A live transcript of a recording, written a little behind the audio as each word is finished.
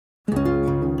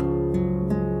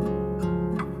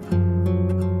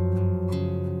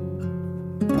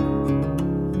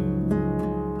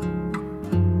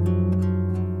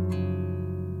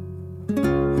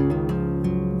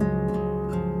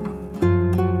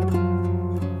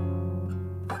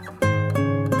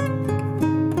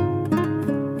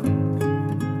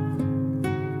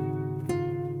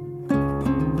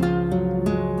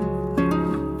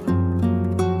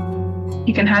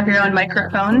can have your own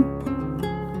microphone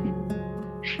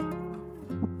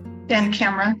and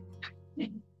camera.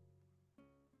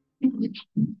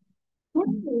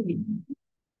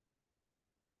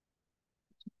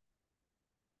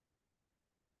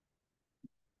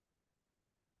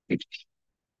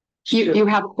 You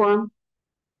have a quorum?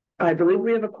 I believe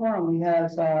we have a quorum. We have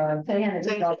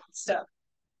stuff.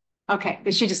 Okay,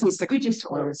 but she just needs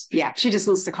to. Yeah, she just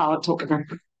needs to call it to order.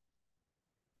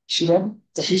 She did.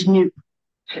 She's mute.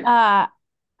 Hi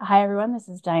everyone, this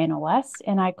is Diana West,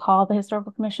 and I call the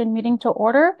Historical Commission meeting to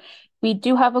order. We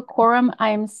do have a quorum. I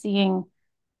am seeing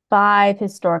 5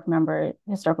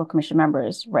 Historical Commission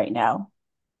members right now.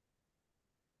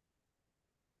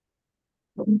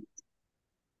 Do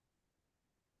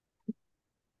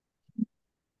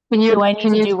I need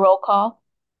to do roll call?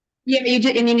 Yeah, you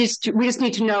did, and we just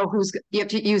need to know who's. You have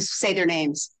to say their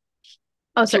names.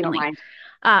 Oh, certainly.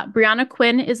 Brianna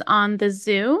Quinn is on the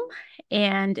Zoom,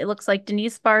 and it looks like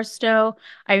Denise Barstow,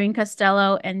 Irene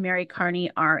Costello, and Mary Carney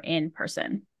are in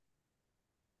person.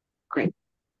 Great.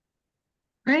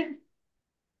 Great.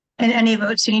 And any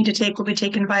votes you need to take will be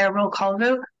taken via roll call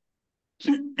vote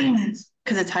because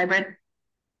it's hybrid.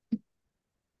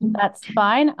 That's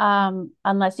fine.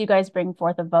 Unless you guys bring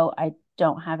forth a vote, I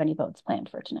don't have any votes planned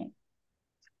for tonight.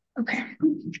 Okay.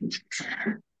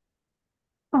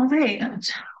 All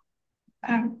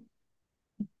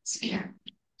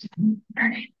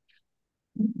right.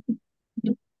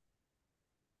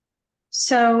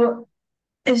 So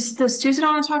does Susan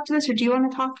want to talk to this, or do you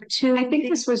want to talk to? I think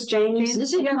this was James.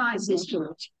 This is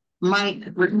my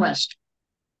request.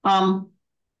 I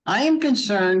am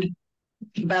concerned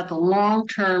about the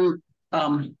long-term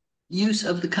use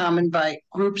of the common by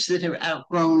groups that have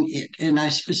outgrown it. And I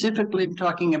specifically am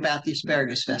talking about the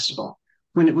Asparagus Festival.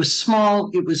 When it was small,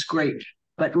 it was great.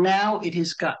 But now it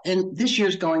has got, and this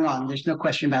year's going on, there's no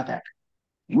question about that.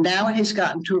 Now it has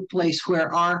gotten to a place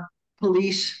where our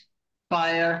police,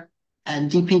 fire, and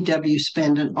DPW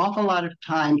spend an awful lot of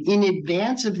time in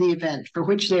advance of the event for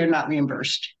which they are not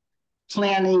reimbursed,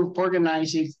 planning,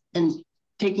 organizing, and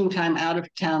taking time out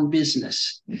of town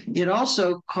business. It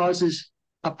also causes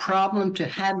a problem to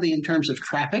Hadley in terms of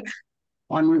traffic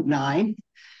on Route 9.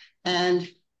 And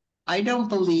I don't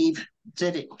believe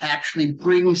that it actually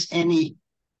brings anything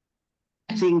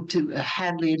to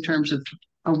Hadley in terms of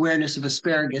awareness of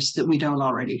asparagus that we don't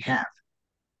already have.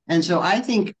 And so I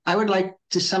think I would like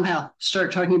to somehow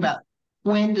start talking about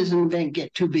when does an event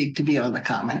get too big to be on the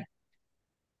common?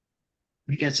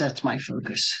 I guess that's my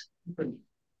focus.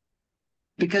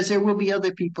 Because there will be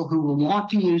other people who will want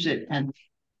to use it. And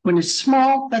when it's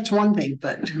small, that's one thing.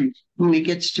 But when it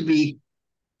gets to be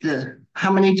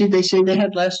how many did they say they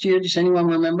had last year? Does anyone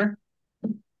remember?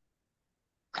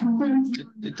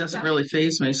 It doesn't really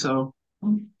faze me, so.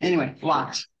 Anyway,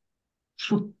 lots.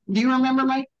 Do you remember,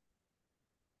 Mike?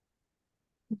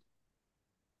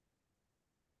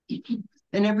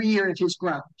 And every year it has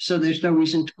grown. So there's no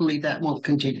reason to believe that won't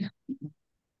continue.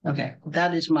 Okay,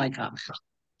 that is my comment.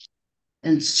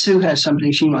 And Sue has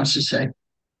something she wants to say.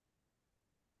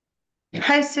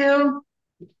 Hi, Sue.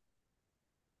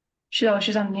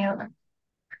 She's on mute.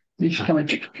 You should come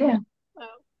and yeah.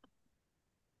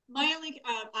 My only,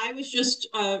 I was just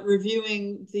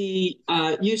reviewing the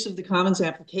use of the Commons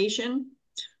application,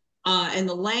 and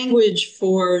the language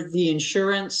for the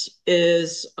insurance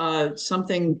is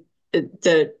something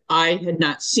that I had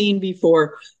not seen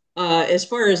before. As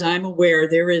far as I'm aware,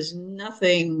 there is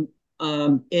nothing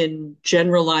in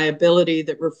general liability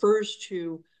that refers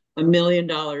to $1 million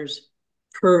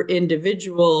per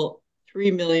individual,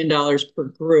 $3 million per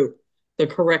group. The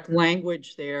correct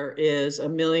language there is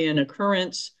 $1 million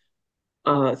occurrence,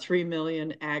 3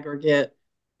 million aggregate,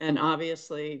 and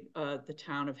obviously the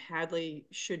town of Hadley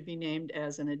should be named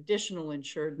as an additional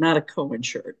insured, not a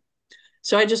co-insured.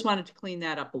 So I just wanted to clean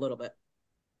that up a little bit.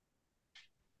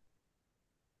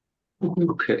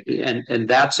 Okay, and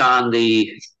that's on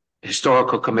the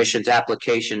Historical Commission's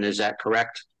application, is that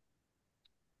correct?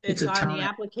 It's on the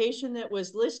application that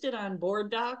was listed on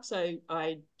board docs.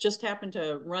 I just happened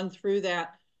to run through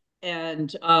that,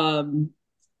 and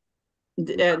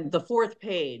the 4th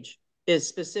page is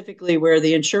specifically where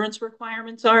the insurance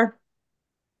requirements are.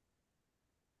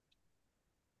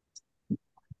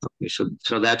 Okay,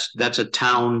 so that's a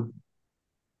town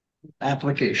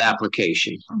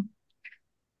application.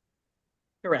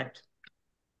 Correct.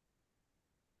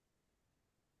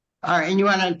 All right, and you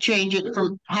want to change it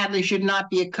from Hadley should not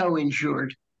be a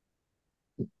co-insured.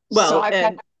 Well, so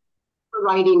the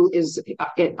writing is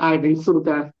I've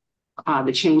included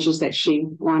the changes that she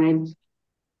wanted.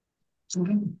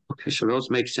 Okay, so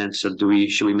those make sense. So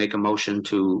should we make a motion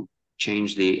to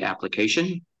change the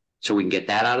application, so we can get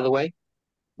that out of the way.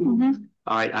 Mhm.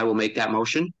 All right, I will make that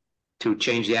motion to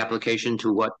change the application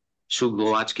to what Sue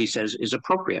Glowatsky says is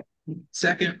appropriate.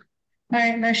 Second. All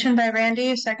right, motion by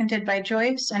Randy, seconded by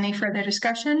Joyce. Any further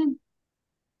discussion?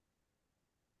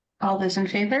 All those in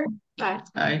favor?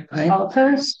 Aye. All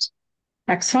opposed?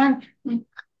 Excellent.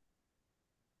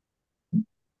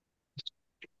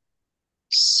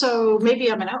 So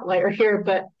maybe I'm an outlier here,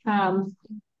 but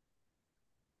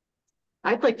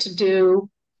I'd like to do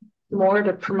more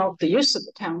to promote the use of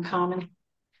the town common.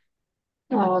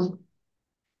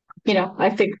 I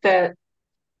think that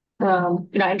I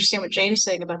understand what Jane's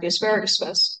saying about the Asparagus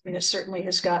Fest. I mean, it certainly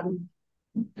has gotten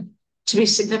to be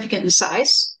significant in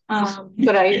size.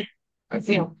 But I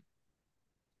don't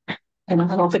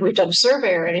think we've done a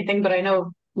survey or anything, but I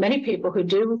know many people who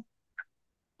do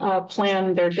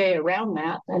plan their day around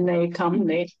that, and they come and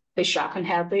they shop in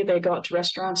Hadley, they go out to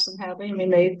restaurants in Hadley. I mean,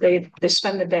 they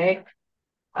spend the day.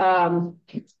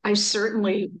 I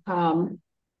certainly am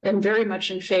very much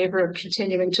in favor of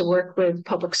continuing to work with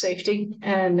public safety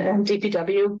and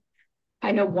DPW.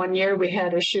 I know one year we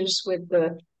had issues with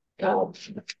the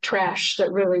trash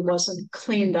that really wasn't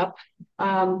cleaned up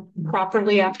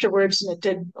properly afterwards, and it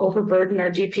did overburden our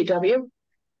DPW.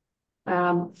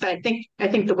 But I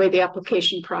think the way the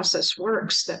application process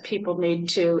works, that people need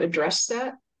to address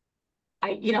that.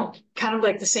 Kind of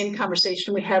like the same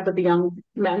conversation we had with the Young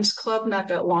Men's Club not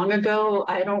that long ago.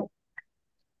 I don't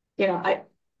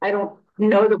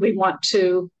know that we want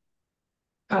to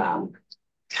kind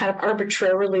of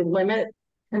arbitrarily limit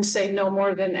and say no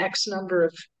more than X number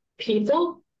of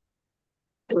people,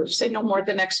 or say no more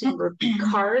than X number of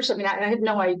cars. I mean, I have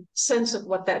no sense of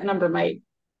what that number might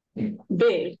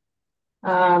be.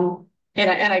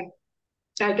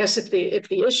 I guess if the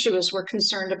issue is we're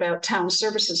concerned about town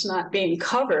services not being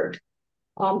covered,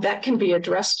 that can be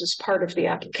addressed as part of the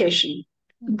application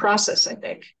process, I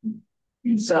think.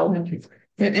 So, and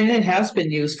it has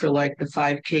been used for like the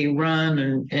 5K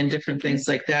run and different things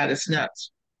like that. It's not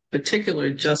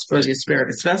particular just for the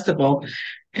Asparagus Festival.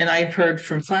 And I've heard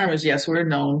from farmers, yes, we're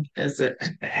known as the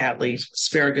Hadley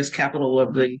asparagus capital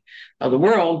of the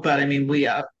world, but I mean, we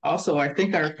also, I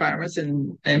think our farmers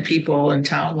and people in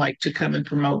town like to come and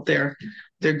promote their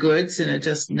goods, and it's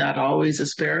just not always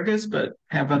asparagus, but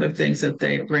have other things that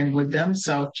they bring with them.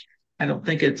 So I don't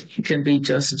think it can be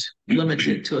just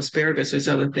limited to asparagus. There's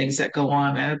other things that go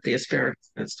on at the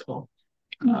Asparagus Festival.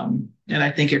 And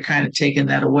I think you're kind of taking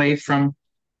that away from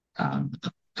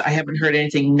I haven't heard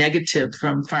anything negative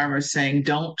from farmers saying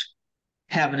don't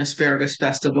have an asparagus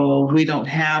festival. We don't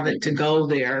have it to go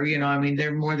there. I mean,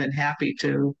 they're more than happy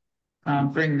to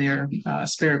bring their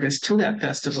asparagus to that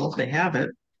festival if they have it.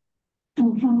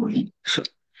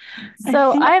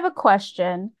 So I have a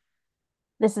question.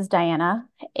 This is Diana.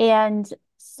 And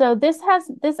so this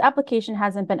application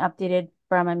hasn't been updated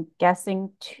from, I'm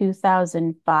guessing,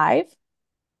 2005.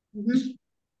 mm-hmm.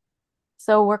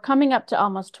 So we're coming up to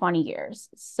almost 20 years.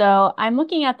 So I'm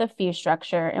looking at the fee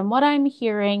structure, and what I'm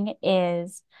hearing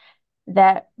is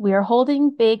that we are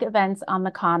holding big events on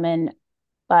the common,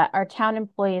 but our town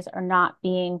employees are not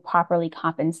being properly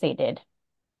compensated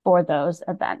for those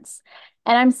events.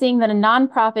 And I'm seeing that a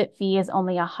nonprofit fee is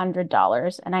only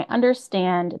 $100. And I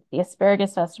understand the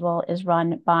Asparagus Festival is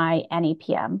run by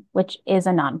NEPM, which is a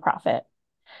nonprofit.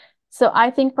 So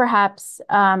I think perhaps,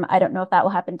 I don't know if that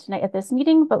will happen tonight at this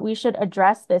meeting, but we should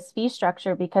address this fee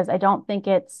structure because I don't think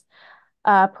it's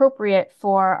appropriate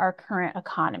for our current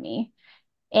economy.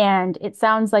 And it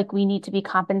sounds like we need to be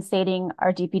compensating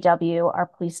our DPW, our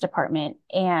police department,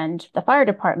 and the fire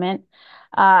department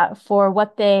for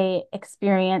what they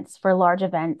experience for large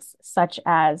events such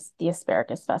as the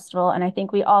Asparagus Festival. And I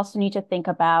think we also need to think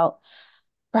about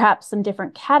perhaps some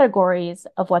different categories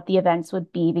of what the events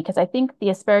would be, because I think the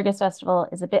Asparagus Festival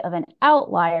is a bit of an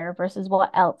outlier versus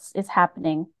what else is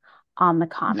happening on the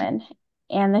common.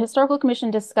 And the Historical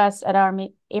Commission discussed at our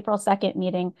April 2nd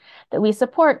meeting that we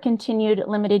support continued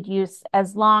limited use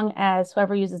as long as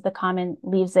whoever uses the common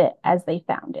leaves it as they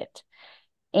found it.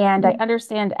 And I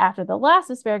understand after the last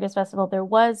Asparagus Festival, there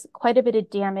was quite a bit of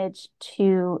damage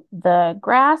to the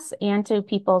grass and to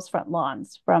people's front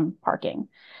lawns from parking.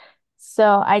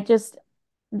 So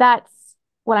that's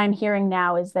what I'm hearing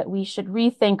now, is that we should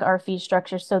rethink our fee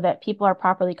structure so that people are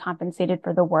properly compensated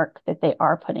for the work that they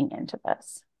are putting into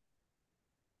this.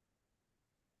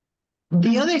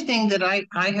 The other thing that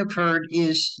I have heard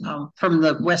is from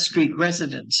the West Street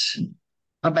residents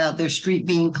about their street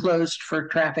being closed for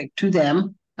traffic to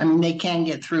them. I mean, they can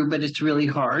get through, but it's really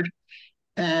hard.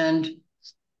 And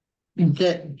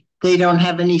that they don't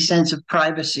have any sense of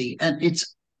privacy. And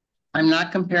I'm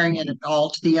not comparing it at all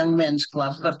to the Young Men's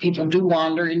Club, but people do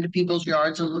wander into people's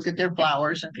yards and look at their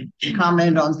flowers and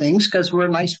comment on things because we're a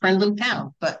nice, friendly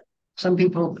town. But some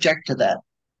people object to that.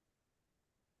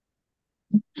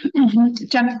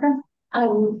 Jennifer?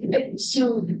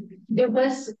 So there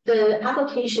was the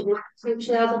application in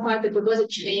 2005, but there was a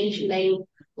change made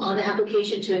on the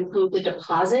application to include the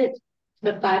deposit,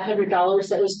 the $500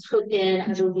 that was put in,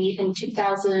 I believe, in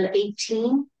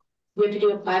 2018. We have to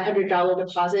do a $500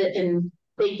 deposit, and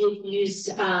they did use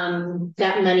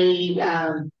that money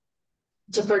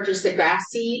to purchase the grass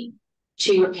seed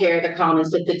to repair the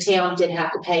commons, but the town did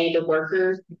have to pay the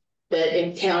workers,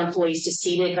 the town employees, to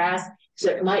seed the grass. So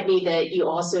it might be that you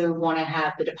also want to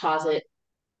have the deposit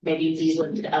maybe be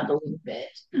lifted up a little bit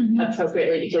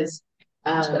appropriately, because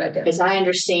as I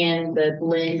understand, the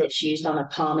blend that's used on the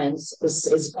commons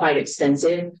is quite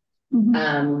extensive.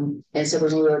 And so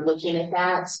when we were looking at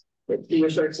that, we were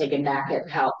sort of taken back at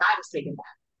how I was taken back.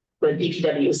 The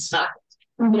DPW was not.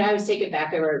 But I was taken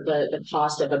back over the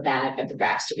cost of a bag of the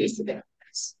grass to be submitted.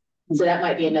 So that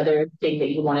might be another thing that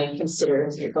you want to consider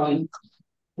as you're going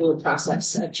through the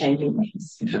process of changing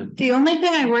things. The only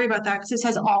thing I worry about that, because it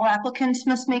says all applicants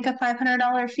must make a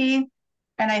 $500 fee.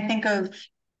 And I think of,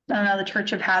 I don't know, the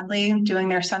Church of Hadley doing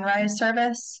their sunrise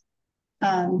service.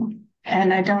 And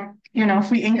I don't,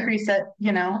 if we increase it,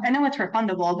 I know it's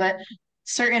refundable, but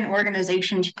certain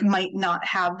organizations might not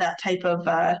have that type of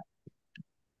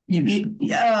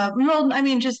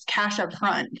just cash up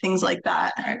front, things like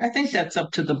that. I think that's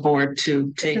up to the board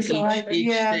to take each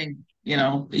thing,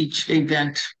 each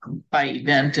event by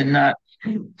event, and not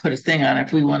put a thing on it.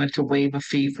 If we wanted to waive a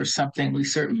fee for something, we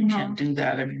certainly can do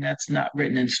that. I mean, that's not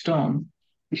written in stone.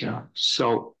 Yeah.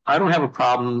 So I don't have a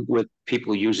problem with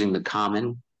people using the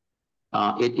common.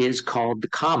 It is called the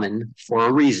common for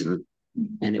a reason.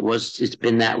 And it's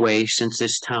been that way since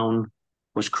this town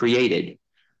was created.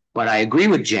 But I agree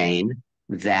with Jane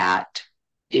that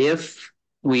if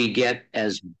we get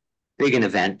as big an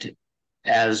event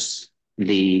as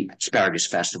the Asparagus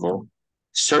Festival,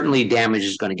 certainly damage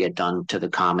is going to get done to the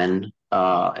common,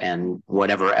 and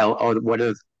whatever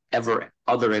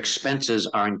other expenses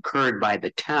are incurred by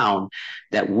the town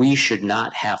that we should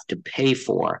not have to pay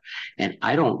for. And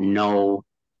I don't know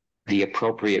the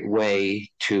appropriate way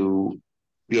to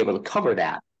be able to cover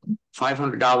that.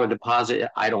 $500 deposit,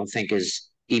 I don't think is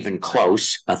even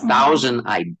close. $1,000,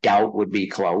 I doubt would be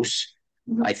close.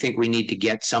 I think we need to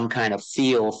get some kind of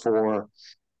feel for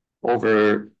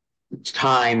over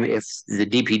time if the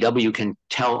DPW can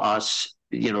tell us,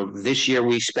 this year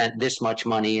we spent this much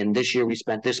money and this year we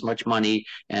spent this much money,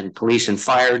 and police and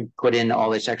fire put in all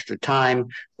this extra time,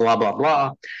 blah, blah,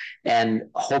 blah. And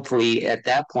hopefully at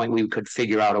that point, we could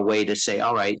figure out a way to say,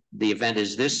 all right, the event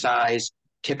is this size.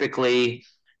 Typically,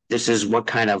 this is what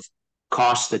kind of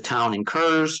cost the town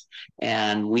incurs,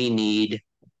 and we need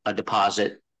a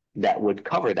deposit that would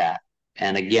cover that.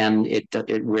 And again,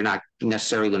 we're not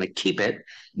necessarily going to keep it,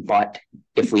 but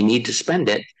if we need to spend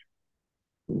it,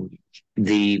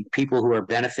 the people who are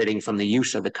benefiting from the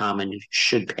use of the common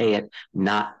should pay it,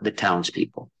 not the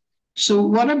townspeople. So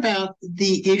what about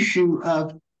the issue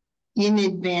of in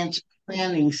advance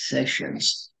planning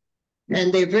sessions?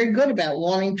 And they're very good about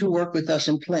wanting to work with us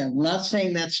and plan. I'm not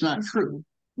saying that's not true,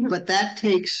 but that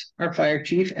takes our fire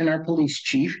chief and our police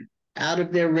chief out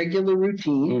of their regular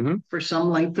routine for some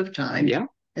length of time. Yeah.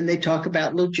 And they talk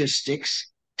about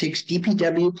logistics, takes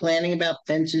DPW planning about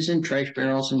fences and trash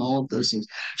barrels and all of those things.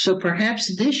 So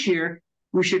perhaps this year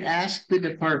we should ask the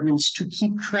departments to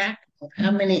keep track of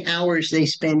how many hours they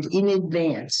spend in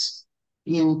advance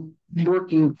in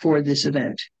working for this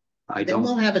event. Then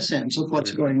we'll have a sense of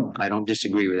what's going on. I don't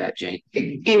disagree with that, Jane.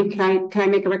 And can I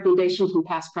make a recommendation from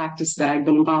past practice that I've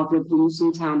been involved with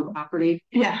losing town property?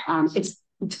 Yeah.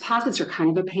 Deposits are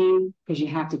kind of a pain because you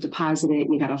have to deposit it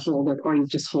and you got to hold it, or you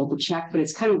just hold the check, but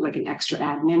it's kind of like an extra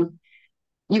admin.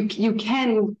 You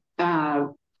can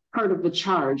part of the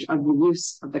charge of the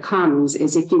use of the commons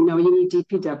is if you need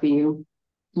DPW,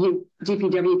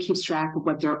 DPW keeps track of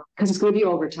what they're, because it's going to be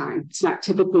overtime. It's not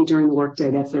typically during the workday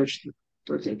that they're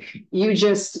working.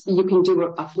 You can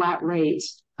do a flat rate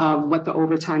of what the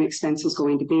overtime expense is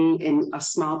going to be and a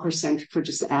small percent for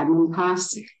just the admin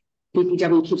costs.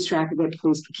 DPW keeps track of it,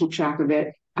 police keep track of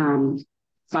it,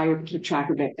 fire keep track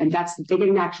of it, and they get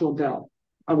an actual bill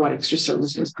of what extra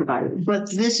service was provided.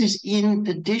 But this is in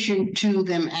addition to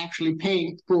them actually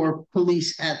paying for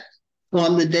police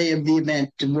on the day of the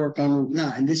event to work on Route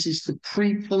 9. This is the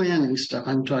pre-planning stuff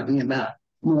I'm talking about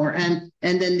more, and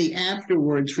then the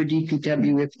afterwards for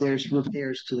DPW if there's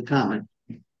repairs to the common.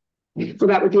 So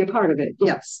that would be a part of it.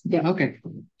 Yes. Yeah. Okay.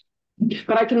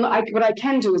 But what I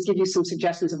can do is give you some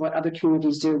suggestions of what other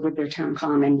communities do with their town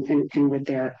common and with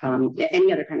their,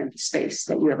 any other kind of space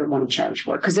that you ever want to charge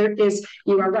for. Because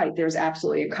you are right, there's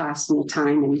absolutely a cost and a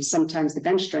time, and sometimes the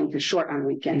bench strength is short on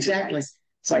weekends. Exactly.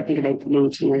 So I think they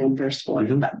need to be reimbursed for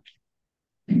it. But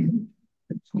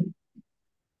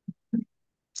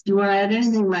Do you want to add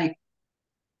anything, Mike?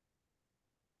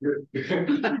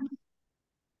 It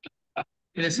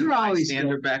is You're always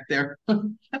standard back there. All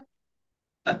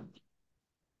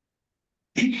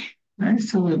right,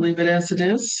 so we'll leave it as it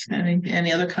is.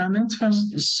 Any other comments from?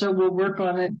 So we'll work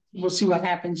on it. We'll see what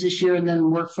happens this year and then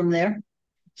work from there.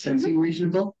 Does that seem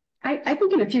reasonable? I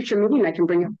think in a future meeting, I can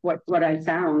bring up what I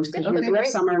found. Because Okay, we have great.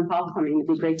 summer and fall coming. It'd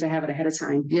be great to have it ahead of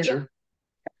time. Yeah. Sure.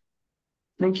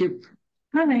 Thank you.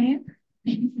 All right.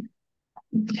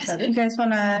 So you guys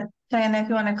want to, Diana, if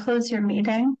you want to close your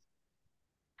meeting?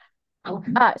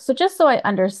 So just so I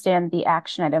understand the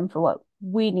action item for what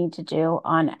we need to do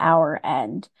on our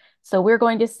end. So we're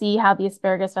going to see how the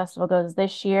Asparagus Festival goes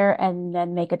this year and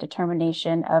then make a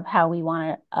determination of how we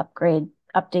want to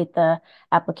update the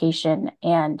application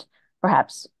and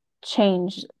perhaps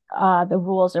change the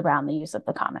rules around the use of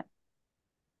the common.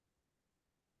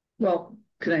 Well,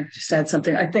 could I just add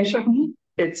something? I think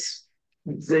it's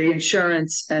the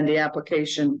insurance and the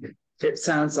application, it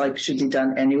sounds like should be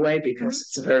done anyway because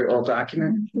it's a very old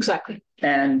document. Exactly.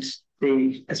 And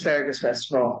the Asparagus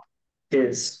Festival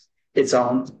is its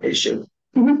own issue.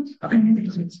 Okay.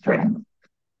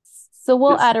 So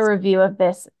we'll add a review of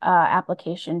this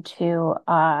application to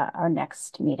our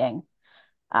next meeting.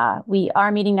 We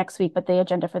are meeting next week, but the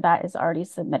agenda for that is already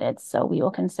submitted. So we will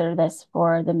consider this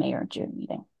for the May or June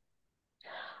meeting.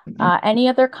 Any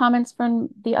other comments from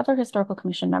the other Historical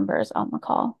Commission members on the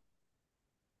call?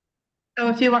 So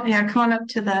if you want, yeah, come on up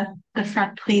to the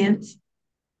front, please.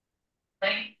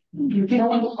 I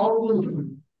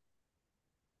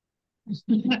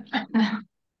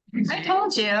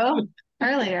told you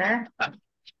earlier.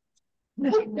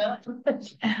 The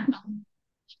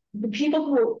people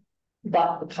who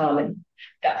bought the common,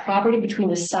 that property between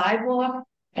the sidewalk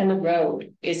and the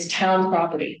road is town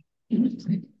property.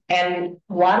 And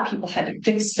a lot of people had to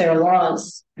fix their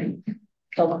lawns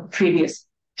the previous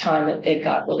time that it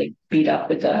got really beat up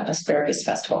with the Asparagus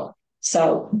Festival.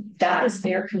 So that is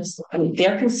their concern. I mean,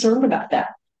 they're concerned about that.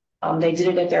 They did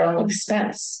it at their own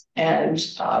expense. And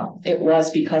it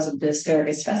was because of the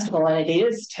Asparagus Festival, and it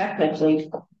is technically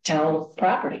town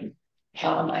property.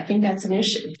 I think that's an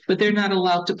issue. But they're not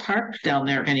allowed to park down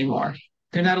there anymore.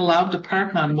 They're not allowed to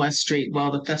park on West Street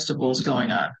while the festival is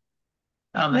going on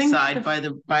the side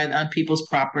on people's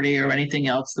property or anything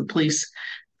else. The police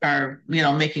are,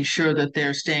 making sure that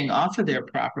they're staying off of their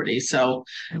property. So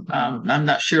I'm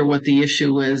not sure what the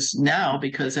issue is now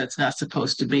because that's not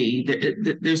supposed to be.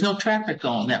 There's no traffic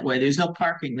going that way. There's no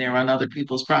parking there on other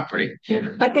people's property.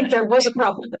 I think there was a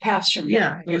problem in the past.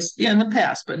 Yeah, it was in the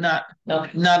past, but not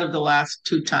of the last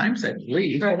 2 times, I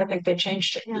believe. Right, I think they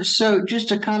changed it. Yeah. So just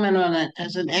to comment on it,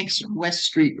 as an ex-West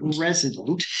Street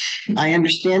resident, I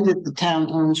understand that the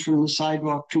town owns from the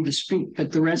sidewalk to the street,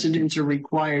 but the residents are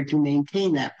required to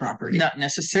maintain that property. Not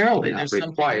necessarily. Not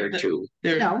required to.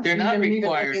 They're not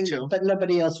required to. But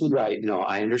nobody else would. Right, no,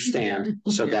 I understand.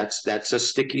 So that's a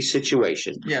sticky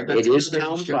situation. Yeah, it is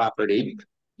town property.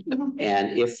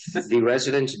 And if the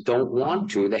residents don't want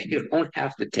to, they don't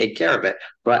have to take care of it.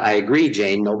 But I agree,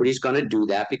 Jane, nobody's going to do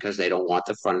that because they don't want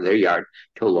the front of their yard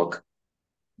to look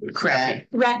crappy.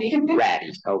 Ratty.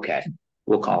 Okay,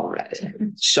 we'll call it ratty.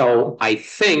 So I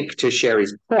think, to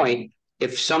Sherry's point,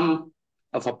 if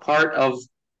a part of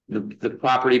the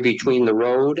property between the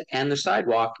road and the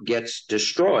sidewalk gets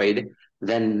destroyed,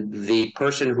 then the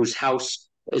person whose house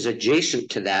is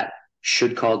adjacent to that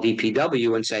should call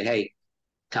DPW and say, hey,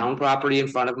 town property in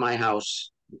front of my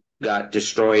house got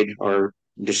destroyed or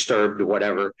disturbed or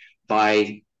whatever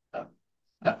by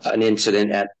an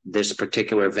incident at this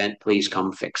particular event. Please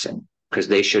come fix it, because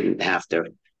they shouldn't have to.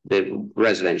 The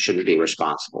resident shouldn't be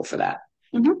responsible for that.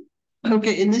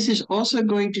 Okay, and this is also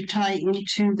going to tie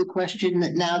into the question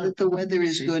that now that the weather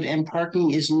is good and parking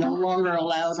is no longer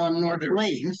allowed on North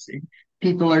Lane,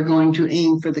 people are going to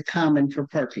aim for the common for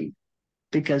parking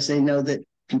because they know that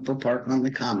people park on the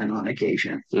common on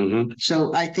occasion.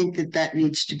 So I think that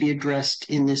needs to be addressed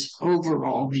in this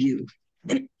overall view.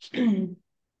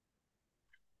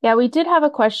 Yeah, we did have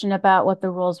a question about what the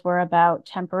rules were about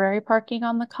temporary parking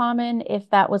on the common, if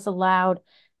that was allowed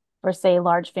for, say,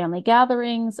 large family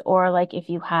gatherings, or like if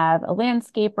you have a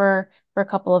landscaper for a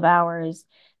couple of hours.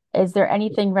 Is there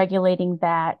anything regulating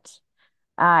that?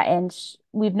 And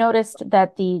we've noticed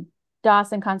that the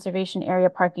Dawson Conservation Area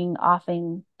parking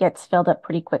often gets filled up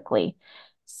pretty quickly.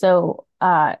 So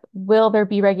will there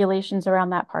be regulations around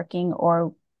that parking,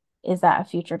 or is that a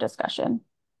future discussion?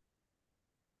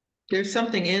 There's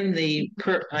something in the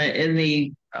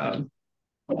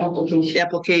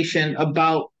application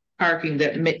about parking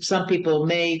that some people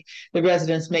the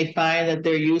residents may find that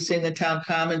they're using the town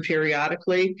common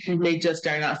periodically. They just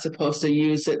are not supposed to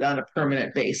use it on a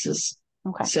permanent basis.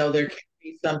 Okay. So there can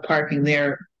be some parking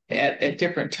there at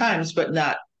different times, but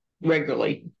not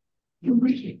regularly.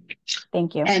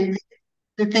 Thank you. And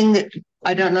the thing that,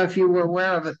 I don't know if you were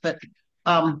aware of it, but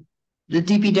the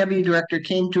DPW director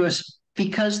came to us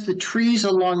because the trees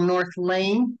along North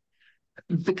Lane,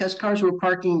 because cars were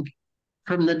parking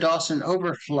from the Dawson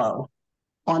overflow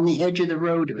on the edge of the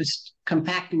road, it was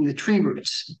compacting the tree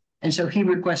roots. And so he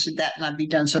requested that not be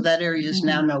done. So that area is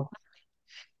now no.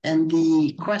 And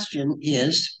the question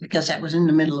is, because that was in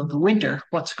the middle of the winter,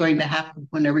 what's going to happen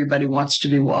when everybody wants to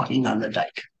be walking on the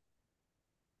dike?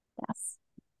 Yes.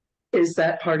 Is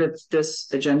that part of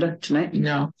this agenda tonight?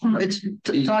 No. It's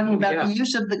talking about the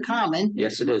use of the common.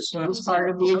 Yes, it is. It's part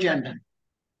of the agenda.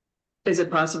 Is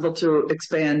it possible to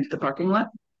expand the parking lot?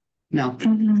 No.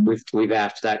 We've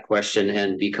asked that question,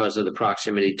 and because of the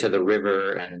proximity to the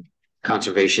river and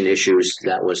conservation issues,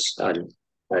 that was a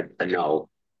no.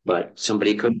 But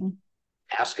somebody could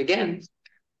ask again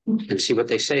and see what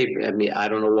they say. I mean, I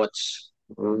don't know what's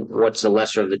the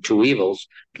lesser of the two evils: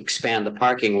 expand the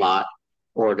parking lot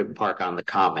or to park on the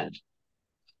common.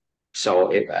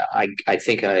 So I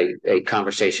think a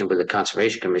conversation with the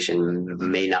Conservation Commission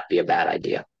may not be a bad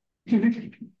idea.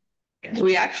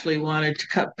 We actually wanted to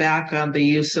cut back on the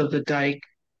use of the dike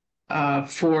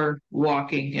for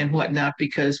walking and whatnot,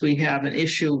 because we have an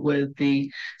issue with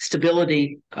the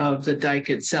stability of the dike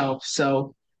itself.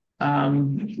 So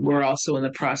we're also in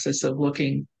the process of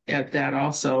looking at that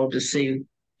also to see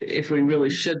if we really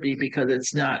should be, because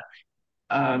it's not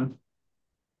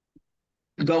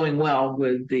going well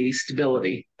with the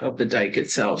stability of the dike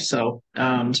itself. So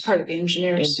It's part of the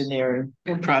engineering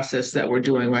process that we're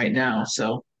doing right now.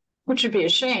 So, which would be a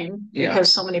shame Yeah.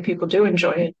 because so many people do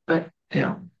enjoy it, but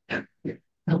yeah.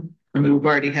 I mean, we've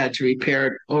already had to repair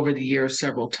it over the years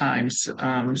several times.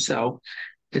 So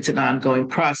it's an ongoing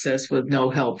process with no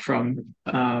help from,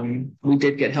 we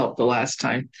did get help the last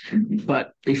time,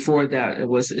 but before that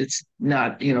it's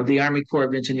not, the Army Corps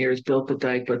of Engineers built the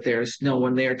dike, but there's no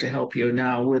one there to help you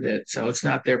now with it. So it's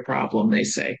not their problem, they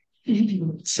say.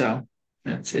 So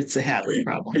it's a Hadley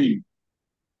problem.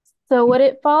 So would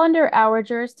it fall under our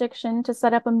jurisdiction to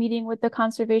set up a meeting with the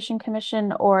Conservation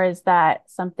Commission, or is that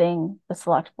something the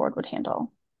select board would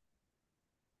handle?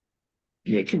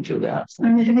 You can do that.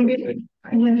 I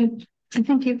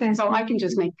think you guys. So I can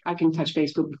touch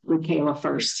base with Kayla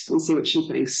first and see what she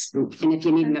thinks. And if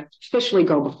you need to officially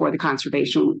go before the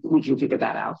conservation, we can figure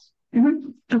that out.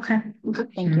 Okay.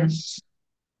 Thank you.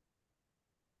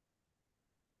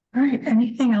 All right.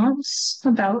 Anything else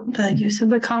about the use of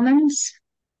the commons?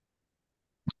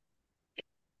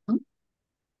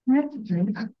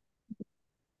 Hearing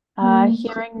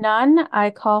none, I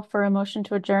call for a motion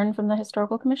to adjourn from the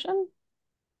Historical Commission.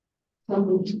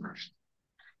 And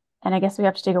I guess we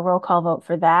have to take a roll call vote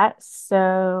for that.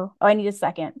 So, I need a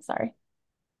second. Sorry.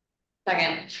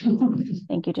 Second.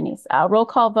 Thank you, Denise. Roll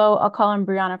call vote. I'll call on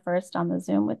Brianna first on the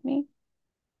Zoom with me.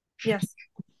 Yes.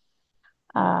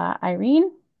 Irene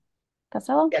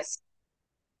Costello? Yes.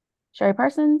 Sherry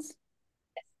Parsons?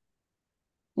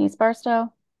 Denise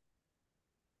Barstow?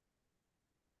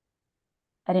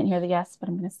 I didn't hear the yes, but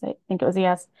I'm going to think it was a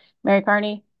yes. Mary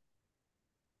Carney?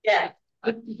 Yeah.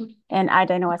 And I,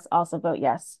 Dinah West, also vote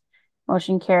yes.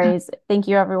 Motion carries. Thank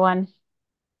you, everyone.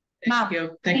 Thank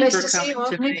you. Thank Nice you to for see you.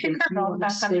 coming to Make me. your curveball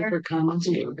back under. Comments.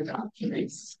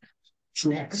 It's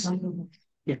next.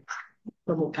 Yeah.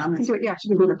 Public comments. Yeah, she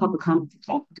can do the public comment.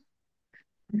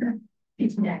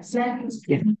 It's next.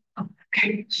 Yeah.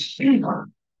 Okay.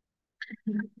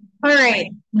 All right.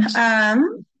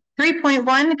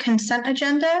 3.1 consent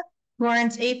agenda.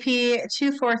 Warrants AP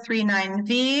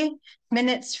 2439V,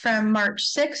 minutes from March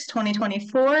 6,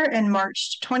 2024 and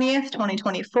March 20th,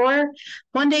 2024.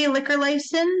 One-day liquor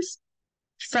license,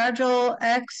 Fragile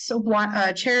X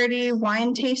charity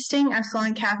wine tasting,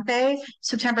 Epsilon Cafe,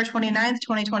 September 29th,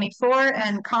 2024,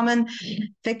 and common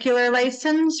vicular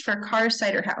license for Carr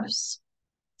Cider House.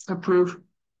 Approve.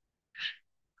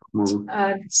 Move.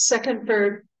 second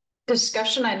for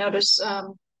discussion, I notice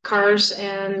Cars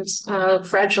and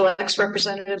Fragile X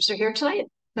representatives are here tonight.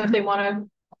 If they want to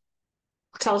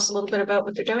tell us a little bit about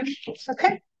what they're doing.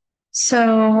 Okay.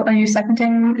 So are you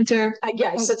seconding? Yeah,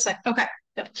 I said second. Okay.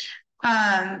 Yep.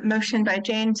 Motion by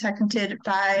Jane, seconded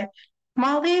by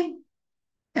Molly.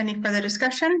 Any further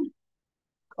discussion?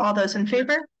 All those in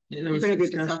favor? Yeah, there was We're gonna do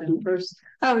discussion. discussion first.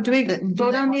 Oh, do we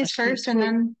vote on these first and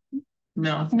then?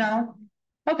 No, No?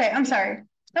 Okay, I'm sorry.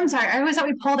 I'm sorry. I always thought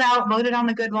we pulled out, voted on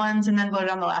the good ones and then voted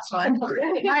on the last one.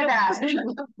 My bad.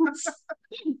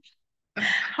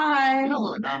 Hi.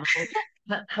 hello, Donna.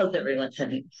 How's everyone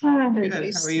today? Good, how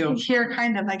are you? Here,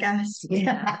 kind of, I guess.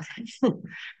 Yeah.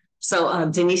 So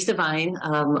Denise Devine,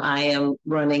 I am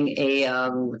running a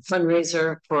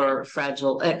fundraiser for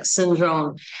Fragile X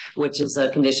syndrome, which is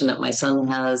a condition that my son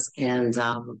has. And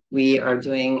we are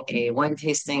doing a wine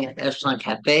tasting at Echelon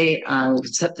Cafe on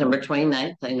September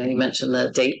 29th. I know you mentioned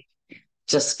the date.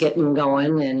 Just getting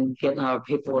going and getting our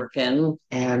paperwork in.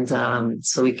 And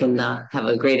so we can have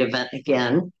a great event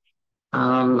again.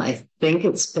 I think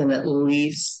it's been at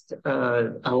least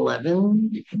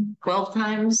 11, 12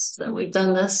 times that we've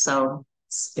done this. So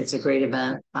it's a great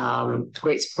event.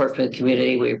 Great support for the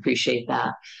community. We appreciate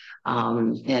that.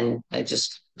 And I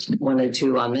just wanted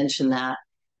to mention that.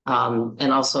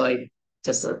 And also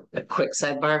just a quick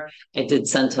sidebar. I did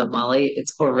send to Molly.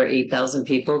 It's over 8,000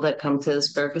 people that come to the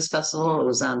Asparagus Festival. It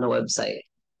was on the website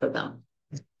for them.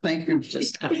 Thank you.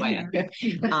 Just FYI.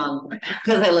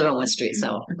 Because I live on West Street,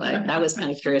 so I was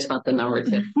kind of curious about the number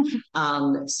too.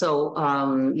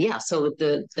 Yeah, so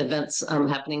the event's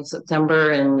happening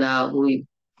September, and we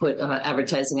put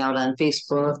advertising out on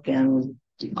Facebook and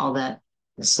all that.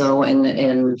 So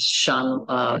and Sean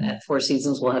at Four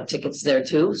Seasons will have tickets there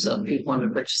too. So if you want to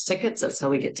purchase tickets, that's how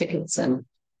we get tickets, and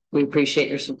we appreciate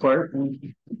your support.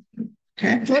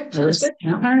 Okay,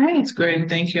 Yeah. All right. that's great,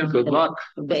 thank you. Good luck.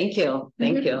 Thank you,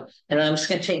 thank you. And I'm just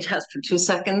gonna change hats for 2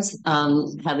 seconds.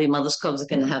 Hadley Mothers Club is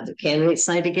gonna have the candidates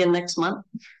night again next month.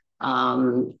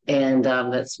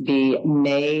 That's be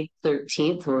May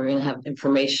 13th. We're gonna have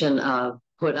information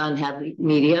put on Hadley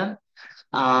Media.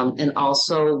 And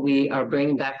also we are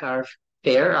bringing back our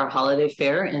fair, our holiday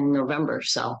fair in November.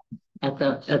 So at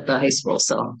the high school.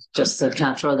 So just to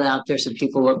kind of throw that out there so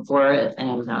people look for it.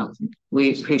 And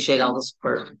we appreciate all the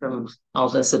support from all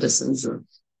the citizens and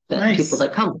the Nice. people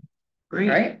that come. Great.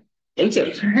 All right. Thank you.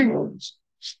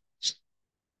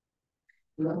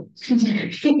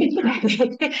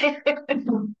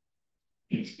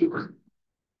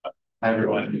 Hi,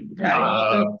 everyone.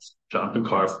 Jonathan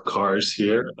Cars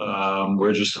here.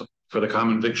 We're just, for the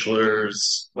common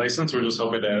victualers license, we're just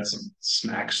hoping to add some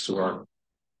snacks to our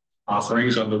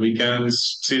offerings on the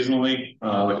weekends seasonally,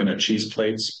 looking at cheese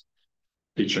plates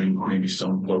featuring maybe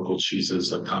some local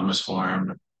cheeses like Thomas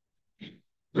Farm,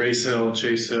 Grace Hill,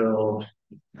 Chase Hill,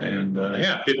 and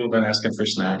yeah, people have been asking for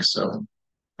snacks, so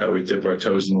we dip our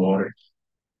toes in the water.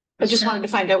 I just wanted to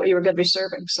find out what you were gonna be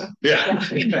serving, so. Yeah.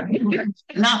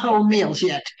 Not whole meals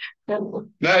yet.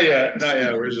 Not yet.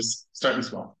 We're just starting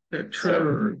small.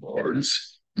 Trevor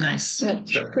boards. Nice.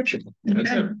 That's it.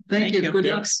 Thank you. Good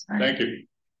luck. Thank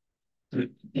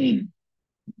you.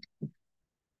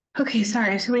 Okay,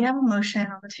 sorry. So we have a motion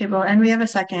on the table and we have a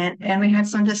second and we had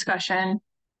some discussion.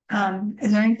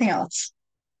 Is there anything else?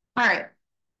 All right.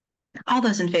 All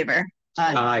those in favor?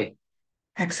 Aye.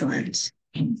 Excellent.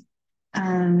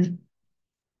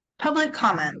 Public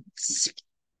comments.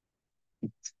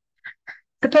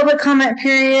 The public comment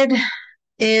period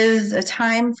is a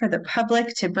time for the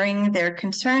public to bring their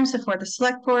concerns before the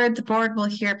select board. The board will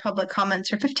hear public comments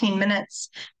for 15 minutes.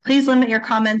 Please limit your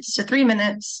comments to 3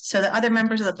 minutes so that other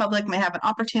members of the public may have an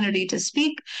opportunity to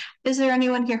speak. Is there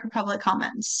anyone here for public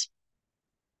comments?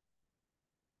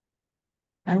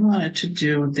 I wanted to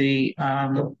do the,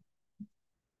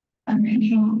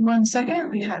 One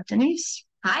second, we have Denise.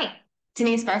 Hi,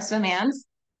 Denise Barstow-Mans.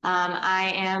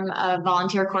 I am a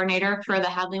volunteer coordinator for the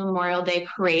Hadley Memorial Day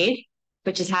Parade,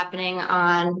 which is happening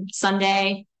on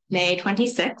Sunday, May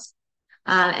 26th,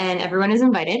 and everyone is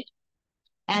invited.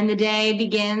 And the day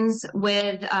begins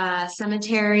with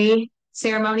cemetery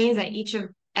ceremonies at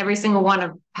every single one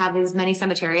of Hadley's many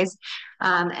cemeteries.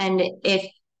 And if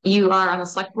you are on the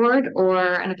select board or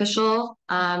an official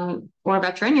or a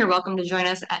veteran, you're welcome to join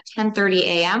us at 10:30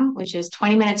 a.m., which is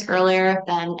 20 minutes earlier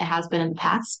than it has been in the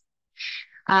past.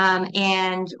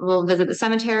 And we'll visit the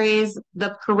cemeteries.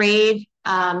 The parade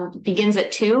begins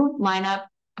at 2. Lineup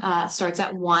starts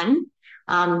at 1.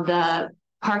 The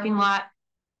parking lot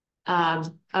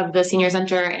of the senior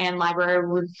center and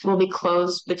library will be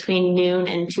closed between noon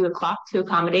and 2 o'clock to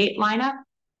accommodate lineup.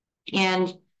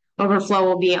 And overflow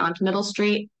will be onto Middle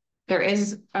Street. There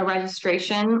is a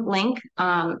registration link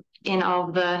in all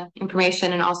of the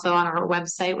information and also on our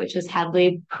website, which is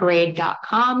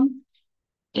hadleyparade.com.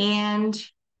 And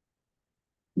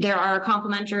there are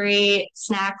complimentary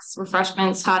snacks,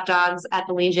 refreshments, hot dogs at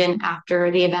the Legion after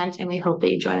the event, and we hope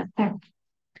that you join us there.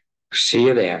 See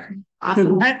you there.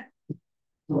 Awesome.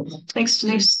 Thanks,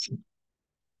 Denise.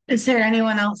 Is there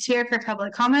anyone else here for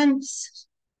public comments?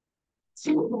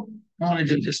 I want to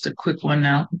do just a quick one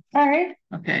now. All right.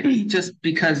 Okay, just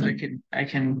because I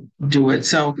can do it.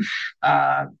 So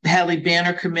Hadley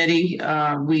Banner Committee,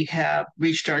 we have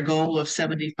reached our goal of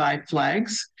 75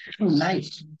 flags. Oh,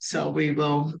 nice. So we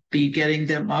will be getting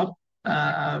them up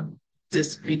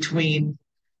this between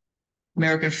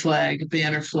American flag,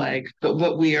 banner flag. But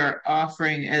what we are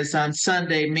offering is on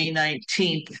Sunday, May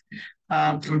 19th,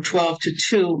 from 12 to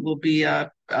 2 will be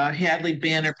a Hadley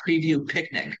Banner preview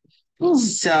picnic.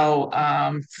 So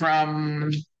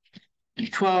from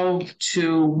 12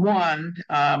 to 1,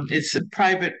 it's a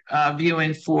private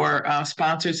viewing for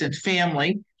sponsors and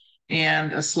family,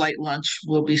 and a slight lunch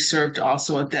will be served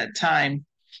also at that time.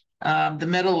 The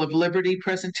Medal of Liberty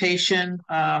presentation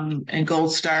and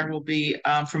Gold Star will be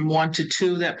from 1 to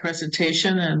 2, that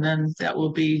presentation, and then that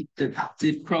will be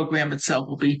the program itself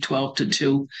will be 12 to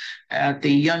 2 at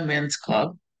the Young Men's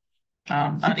Club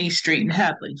on East Street in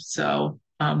Hadley. So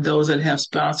those that have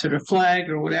sponsored a flag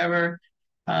or whatever,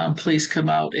 please come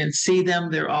out and see them.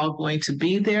 They're all going to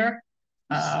be there.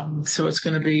 So it's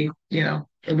going to be,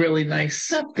 really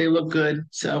nice. They look good.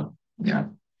 So,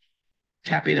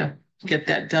 happy to get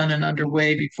that done and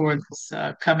underway before this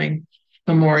coming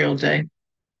Memorial Day.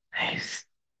 Nice.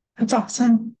 That's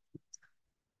awesome.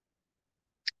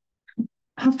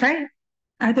 All right.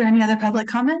 Are there any other public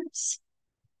comments?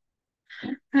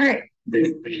 All right.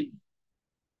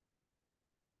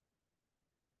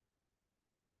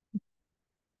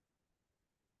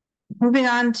 Moving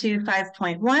on to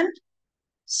 5.1.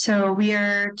 So we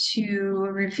are to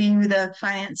review the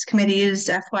Finance Committee's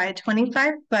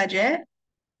FY25 budget.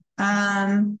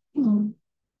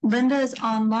 Linda is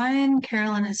online.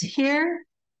 Carolyn is here.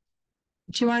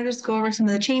 Do you want to just go over some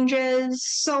of the changes?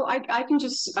 So I can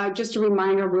just a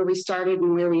reminder where we started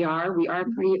and where we are. We are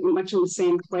pretty much in the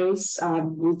same place.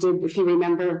 We did, if you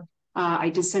remember, I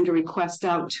did send a request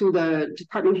out to the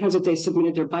department heads that they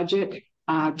submitted their budget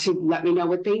to let me know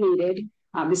what they needed.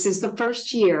 This is the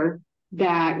first year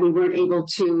that we weren't able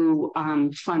to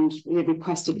fund the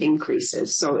requested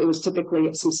increases. So it was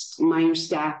typically some minor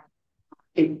staff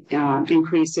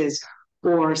increases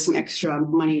or some extra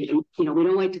money. We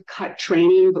don't like to cut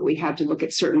training, but we had to look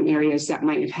at certain areas that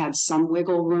might have had some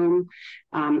wiggle room.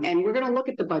 And we're going to look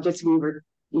at the budgets. We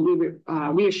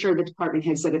reassured the department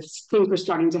heads that if things were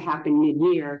starting to happen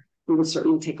mid-year, we would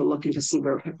certainly take a look into see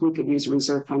where we could use a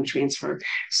reserve fund transfer.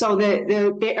 So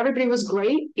everybody was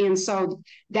great. And so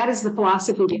that is the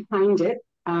philosophy behind it.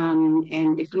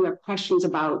 And if you have questions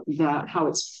about how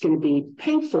it's going to be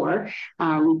paid for,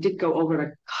 we did go over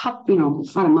it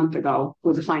about a month ago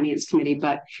with the Finance Committee.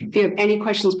 But if you have any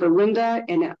questions for Linda,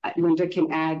 and Linda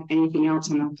can add anything else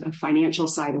on the financial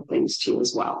side of things too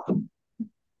as well.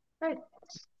 Right.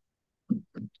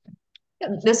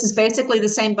 This is basically the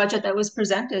same budget that was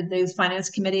presented. The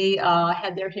Finance Committee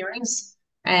had their hearings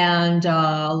and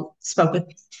spoke with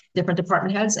different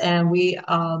department heads, and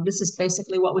this is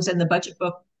basically what was in the budget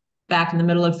book back in the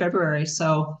middle of February.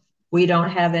 So we don't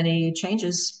have any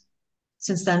changes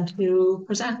since then to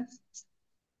present.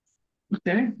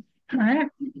 Okay. All right.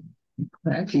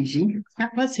 That's easy.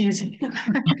 That was easy.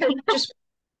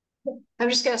 I'm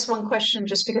just gonna ask one question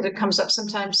just because it comes up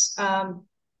sometimes.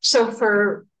 So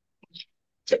for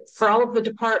all of the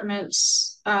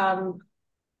departments,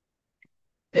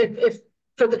 if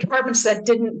for the departments that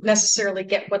didn't necessarily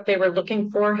get what they were looking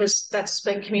for, that's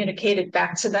been communicated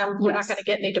back to them. We're not going to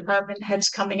get any department heads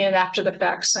coming in after the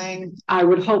fact saying, I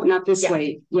would hope not this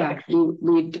way. Yeah,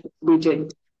 we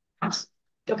did.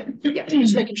 Okay, yeah,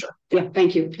 just making sure. Yeah,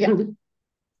 thank you. Yeah. All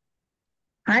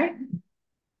right.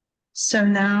 So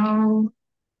now,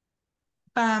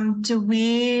 do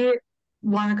we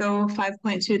want to go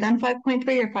 5.2 then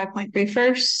 5.3 or 5.3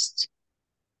 first?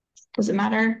 Does it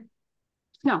matter?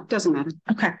 No, it doesn't matter.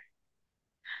 Okay.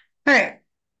 All right.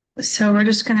 So we're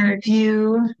just going to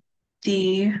review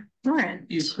the warrant.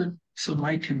 You could, so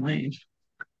Mike can leave.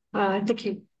 I think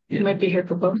you might be here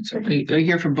for both. Are you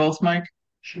here for both, Mike?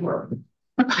 Sure.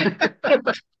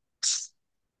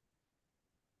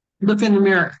 Look in the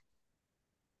mirror.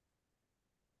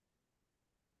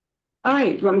 All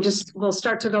right, we'll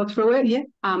start to go through it. Yeah.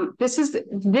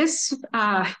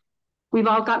 We've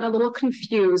all gotten a little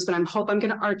confused, but I hope I'm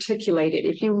going to articulate it.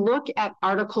 If you look at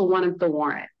Article 1 of the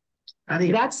warrant,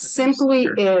 that simply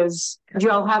is, do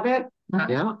you all have it?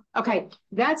 Yeah. Okay,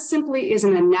 that simply is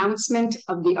an announcement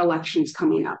of the elections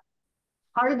coming up.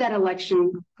 Part of that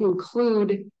election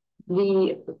include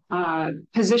the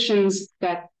positions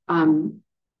that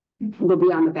will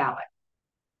be on the ballot.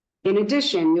 In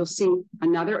addition, you'll see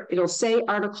it'll say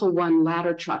Article 1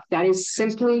 ladder truck. That is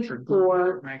simply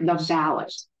for the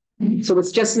ballot. So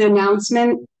it's just an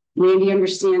announcement. Randy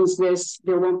understands this.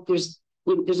 There's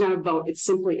not a vote. It's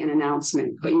simply an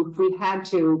announcement. But we had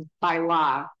to, by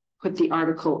law, put the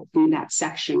article in that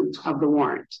section of the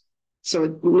warrant.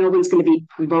 So no one's going to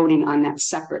be voting on that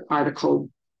separate Article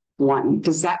 1.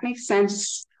 Does that make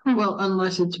sense? Well,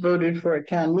 unless it's voted for a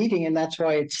town meeting, and that's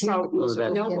why it's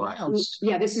announced.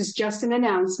 Yeah, this is just an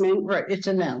announcement. Right, it's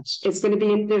announced. It's going to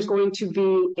be, there's going to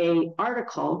be a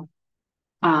article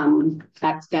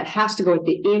that has to go at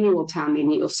the annual town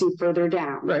meeting. You'll see further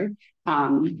down. Right.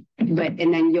 And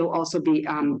then you'll also be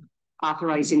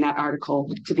authorizing that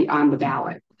article to be on the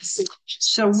ballot.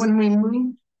 So when we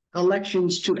moved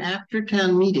elections to after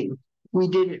town meeting, we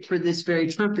did it for this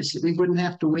very purpose. We wouldn't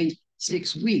have to wait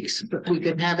 6 weeks, but we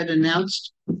could have it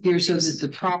announced here so that the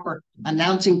proper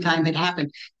announcing time had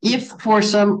happened. If for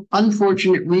some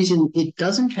unfortunate reason it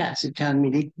doesn't pass at town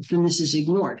meeting, then this is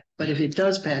ignored. But if it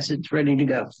does pass, it's ready to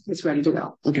go. It's ready to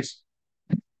go. Okay.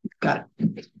 Got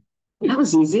it. That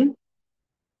was easy.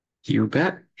 You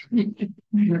bet.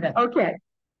 Okay.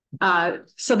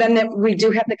 So then we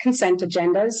do have the consent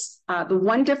agendas. The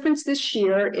one difference this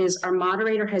year is our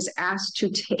moderator has asked to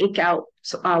take out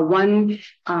one,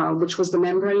 which was the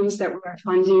membranes that we're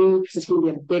funding, because it's going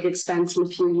to be a big expense in a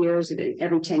few years.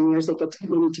 Every 10 years they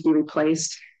need to be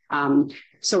replaced.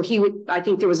 So I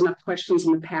think there was enough questions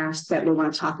in the past that we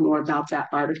want to talk more about that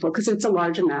article because it's a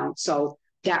large amount. So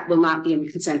that will not be in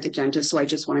the consent agenda. So I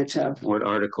just wanted to. What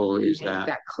article is that?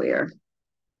 That clear.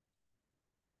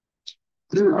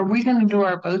 Are we going to do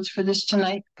our votes for this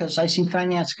tonight? Because I see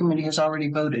Finance Committee has already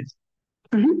voted.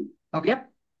 Mm-hmm. Okay.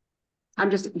 Yep.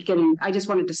 I just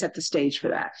wanted to set the stage for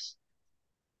that.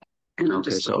 And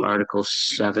okay, so Article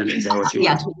 7 is that what you?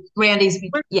 Yes,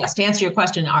 yes. To answer your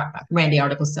question, Randy,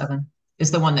 Article 7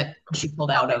 is the one that she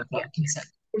pulled out of consent.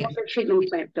 Treatment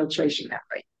plant filtration, that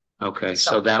right? Okay,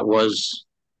 so that was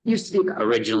used to be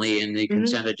originally in the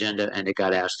consent agenda, and it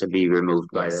got asked to be removed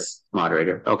by the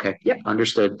moderator. Okay. Yep.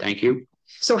 Understood. Thank you.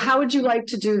 So how would you like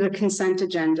to do the consent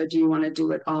agenda? Do you want to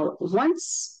do it all at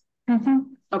once?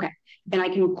 Okay. And I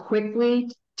can quickly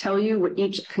tell you what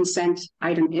each consent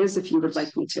item is if you would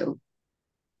like me to.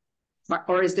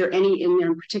 Or is there any in there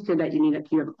in particular that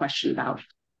you have a question about?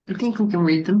 I think we can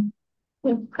read them.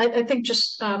 I think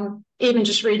just even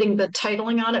just reading the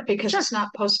titling on it because it's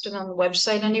not posted on the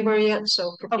website anywhere yet.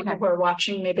 So for people who are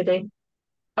watching, maybe they.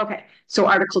 Okay. So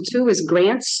Article 2 is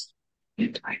grants.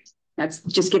 That's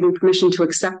just giving permission to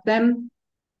accept them.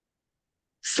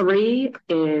 3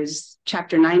 is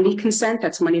Chapter 90 consent.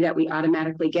 That's money that we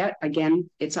automatically get. Again,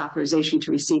 it's authorization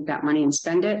to receive that money and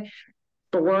spend it.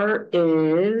 4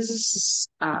 is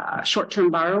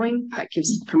short-term borrowing. That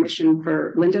gives permission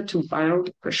for Linda to borrow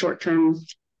for short-term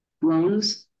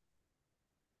loans.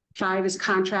 5 is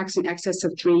contracts in excess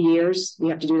of 3 years. We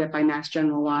have to do that by Mass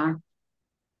General Law.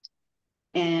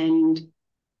 And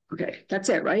okay, that's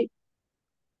it, right?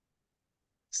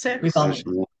 6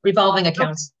 revolving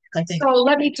accounts. I think. So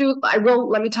let me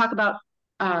talk about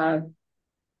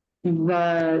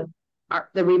the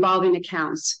revolving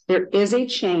accounts. There is a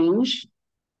change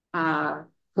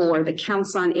for the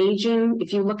Council on Aging.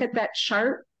 If you look at that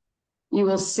chart, you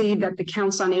will see that the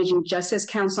Council on Aging just says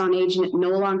Council on Aging. It no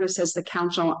longer says the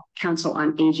Council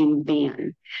on Aging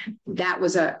ban. That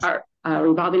was a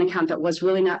revolving account that was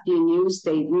really not being used.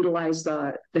 They utilized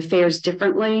the fares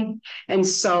differently. And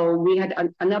so we had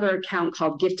another account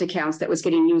called gift accounts that was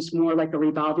getting used more like a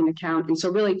revolving account. And so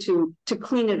really to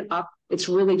clean it up, it's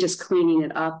really just cleaning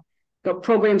it up. The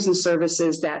programs and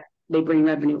services that they bring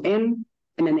revenue in,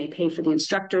 and then they pay for the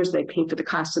instructors, they pay for the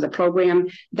cost of the program.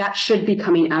 That should be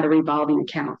coming out of revolving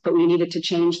account, but we needed to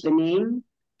change the name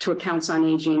to Accounts on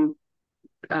Aging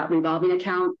revolving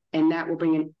account, and that will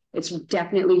bring in, it's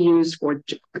definitely used for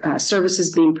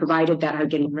services being provided that are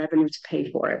getting revenue to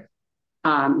pay for it.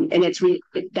 And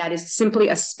that is simply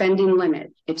a spending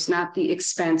limit. It's not the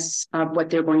expense of what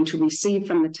they're going to receive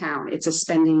from the town. It's a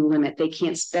spending limit. They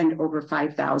can't spend over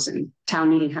 5,000. Town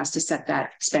meeting has to set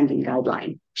that spending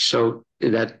guideline. So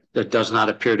that does not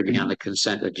appear to be on the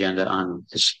consent agenda on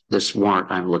this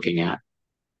warrant I'm looking at.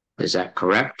 Is that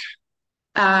correct?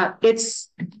 It's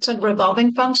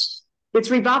revolving funds. It's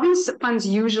revolving funds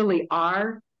usually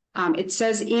are. It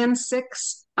says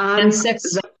N6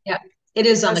 N6. Yeah. It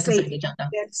is on the consent agenda.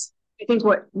 Yes. I think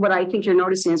what I think you're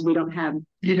noticing is we don't have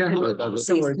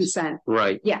consent.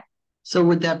 Right. Yeah. So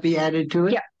would that be added to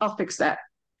it? Yeah, I'll fix that.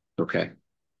 Okay.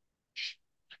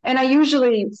 And I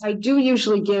do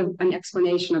usually give an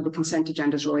explanation of the consent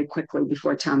agendas really quickly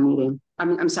before town meeting.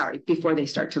 I'm sorry, before they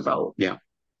start to vote. Yeah.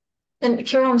 And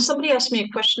Carolyn, somebody asked me a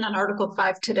question on Article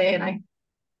 5 today, and I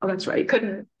Oh, that's right.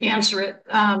 couldn't answer it.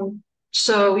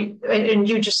 So, and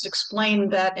you just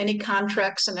explained that any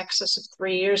contracts in excess of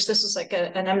 3 years, this is like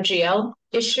an MGL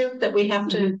issue that we have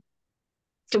to,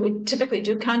 do we typically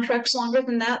do contracts longer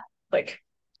than that? Like,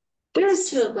 There's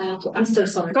to allow, I'm so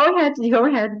sorry. Go ahead, go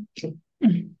ahead.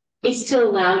 It's to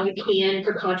allow, you can,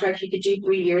 for contracts, you could do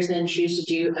 3 years and then choose to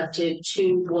do up to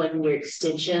 2 1-year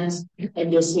extensions.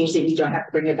 And this means that you don't have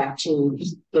to bring it back to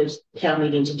the town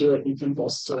meeting to do it. You can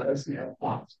both stores.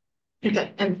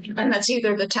 okay, and that's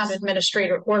either the town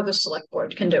administrator or the select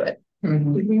board can do it.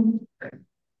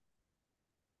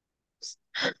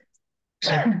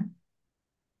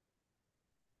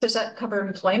 Does that cover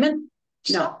employment?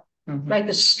 No. Right,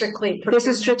 this is strictly. This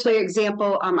is strictly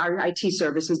example, our IT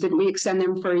services. Didn't we extend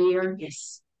them for a year?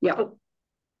 Yes. Yeah.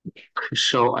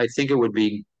 So I think it would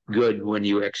be good when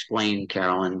you explain,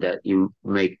 Carolyn, that you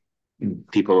make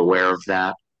people aware of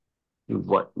that.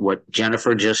 What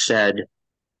Jennifer just said,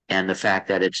 and the fact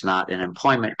that it's not an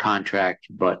employment contract,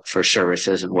 but for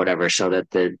services and whatever, so that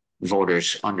the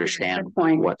voters understand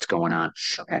what's going on.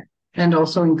 Okay. And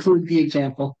also include the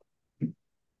example.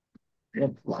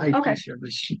 Okay.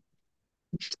 Service.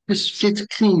 It's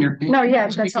cleaner. No, yeah,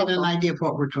 We that's get an helpful. idea of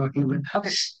what we're talking about.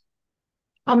 Okay.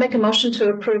 I'll make a motion to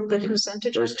approve the consent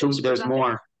agenda. There's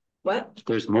more. What?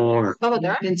 There's more. Oh,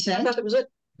 there are? I Consent? thought that was it.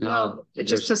 No,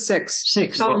 It's just a 6.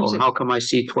 Oh, how come I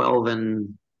see 12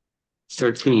 and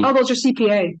 13? Oh, those are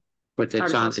CPA. But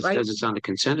it's on, articles, it right? says it's on the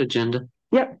consent agenda.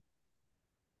 Yep.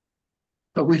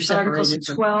 But we've Articles separated.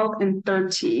 them. 12 and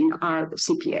 13 are the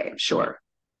CPA, sure.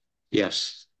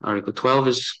 Yes, Article 12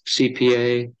 is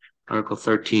CPA, Article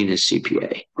 13 is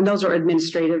CPA. And those are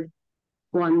administrative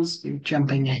ones. You're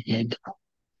jumping ahead.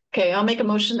 Okay, I'll make a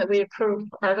motion that we approve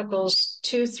Articles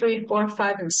 2, 3, 4,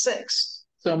 5, and 6.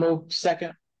 So move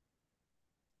second.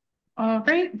 All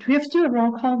right, do we have to do a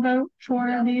roll call vote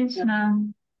for these? No.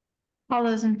 All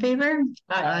those in favor?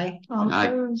 Aye. All Aye.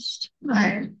 opposed?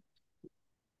 Aye.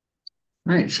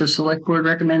 Right, so select board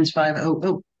recommends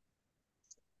 500.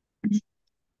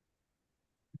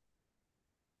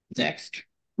 Next.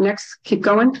 Next, keep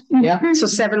going. Yeah. So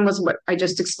 7 was what I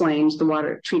just explained, the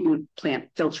water treatment plant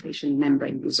filtration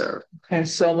membrane reserve. Okay,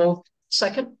 so move.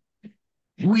 Second.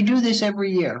 We do this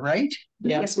every year, right?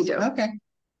 Yeah. Yes, we do. Okay.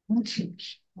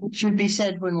 It should be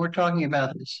said when we're talking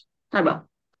about this. I will.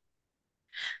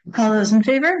 All those in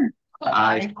favor?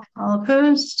 Aye. All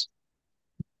opposed?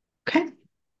 Okay.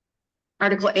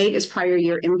 Article 8 is prior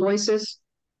year invoices.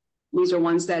 These are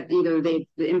ones that either the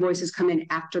invoices come in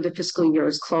after the fiscal year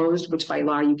is closed, which by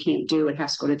law you can't do. It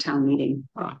has to go to town meeting.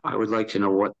 I would like to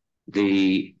know what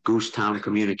the Goosetown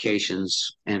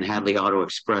Communications and Hadley Auto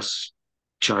Express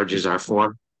charges are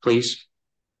for, please.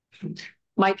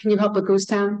 Mike, can you help with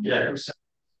Goosetown? Yeah.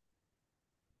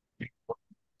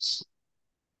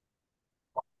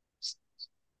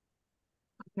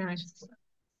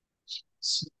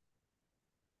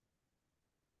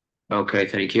 Okay,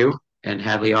 thank you. And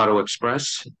Hadley Auto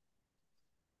Express.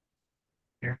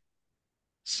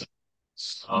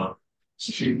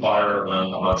 Street fire,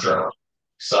 I'm not sure.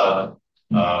 So,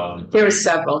 There are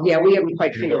several. Yeah, we haven't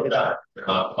quite figured it out. they're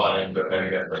not finding that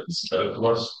any of it's to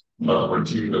us, but we're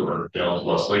two that were dealing with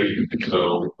Leslie,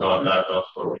 so we've gone back up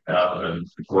what we have and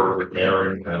work with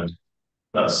Mary, and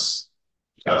that's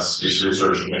just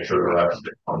research and make sure they're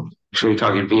actually. So you're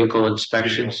talking vehicle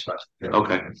inspections?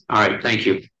 Okay, all right, thank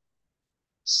you.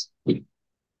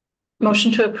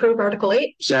 Motion to approve Article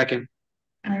 8. Second.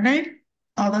 All right.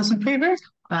 All those in favor?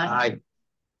 Aye.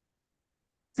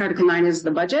 Article 9 is the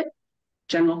budget,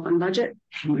 general fund budget.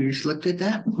 We just looked at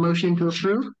that. Motion to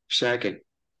approve. Second.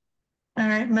 All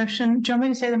right, motion. Do you want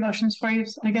me to say the motions for you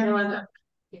again?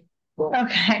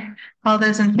 Okay. All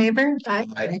those in favor?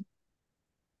 Aye.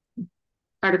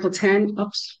 Article 10,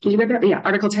 oops, did you get that? Yeah,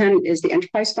 Article 10 is the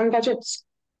enterprise fund budgets.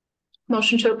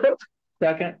 Motion to approve.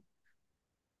 Second.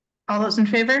 All those in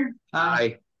favor?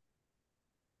 Aye.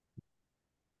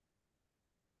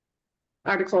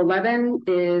 Article 11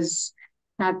 is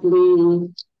Hadley.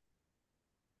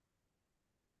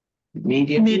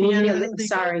 Media.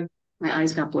 Sorry, my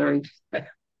eyes got blurry.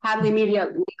 Hadley Media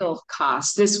legal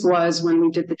costs. This was when we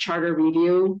did the charter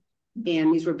review,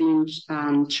 and these were being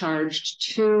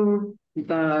charged to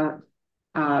the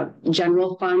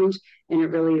general fund, and it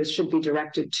really should be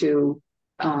directed to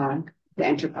the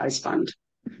enterprise fund.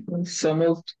 So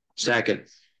moved. Second.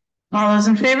 All those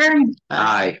in favor?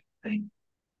 Aye.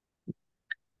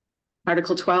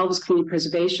 Article 12 is community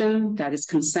preservation, that is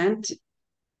consent,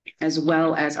 as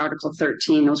well as Article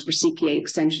 13. Those were CPA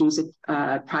extensions if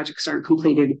projects aren't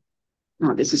completed.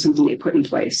 This is something they put in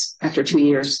place after 2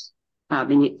 years.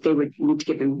 they would need to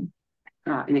give them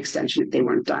an extension if they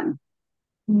weren't done.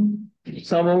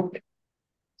 So moved.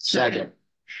 Second.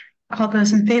 All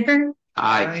those in favor?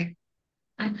 Aye.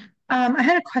 I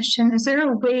had a question. Is there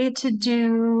a way to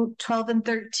do 12 and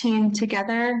 13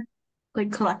 together,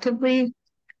 like collectively,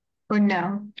 or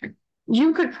no?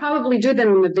 You could probably do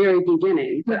them in the very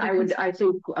beginning, but I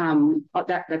think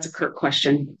that's a Kirk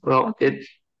question. Well,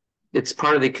 it's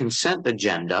part of the consent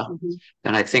agenda,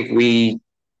 and I think we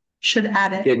should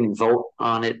add it. Didn't vote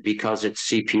on it because it's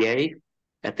CPA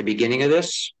at the beginning of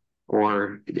this,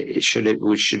 or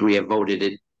should we have voted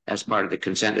it as part of the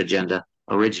consent agenda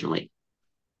originally?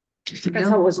 That's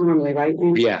how it was normally, right?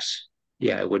 Yes.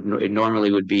 Yeah, it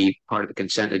normally would be part of the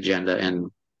consent agenda,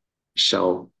 and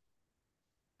so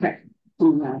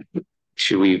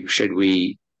should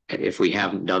we, if we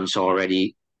haven't done so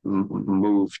already,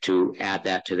 move to add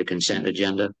that to the consent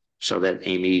agenda so that,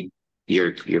 Amy,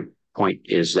 your point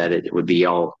is that it would be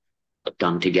all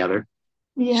done together?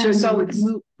 Yeah. So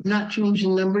not change the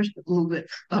numbers, but move it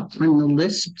up on the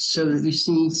list so that you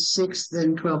see 6,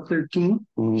 then 12, 13.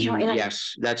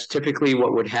 Yes, that's typically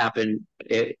what would happen.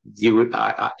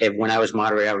 When I was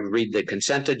moderator, I would read the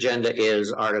consent agenda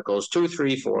is Articles 2,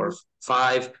 3, 4,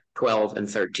 5, 12, and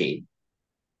 13.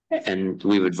 And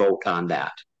we would vote on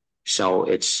that. So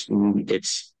it's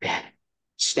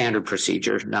standard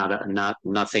procedure, not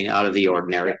nothing out of the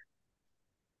ordinary.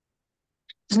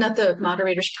 Isn't that the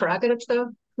moderator's prerogative,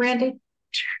 though, Randy?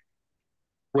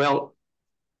 Well,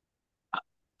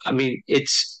 I mean,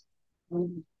 it's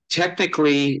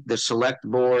technically the select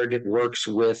board works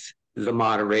with the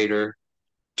moderator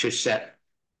to set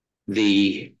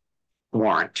the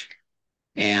warrant.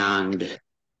 And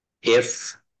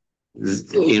if,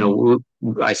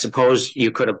 I suppose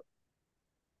you could have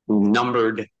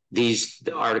numbered these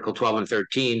Article 12 and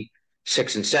 13,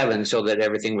 6 and 7, so that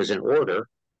everything was in order.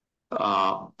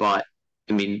 But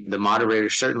I mean, the moderator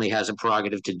certainly has a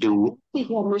prerogative to do.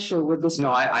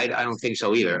 No, I don't think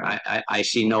so either. I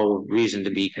see no reason to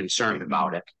be concerned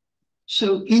about it.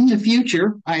 So in the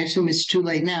future, I assume it's too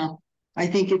late now. I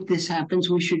think if this happens,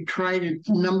 we should try to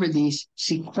number these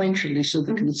sequentially so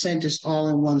the consent is all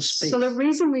in one space. So the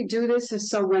reason we do this is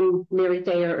so when Mary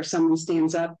Thayer or someone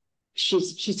stands up,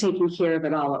 she's taking care of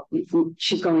it all.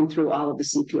 She's going through all of the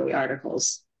CPA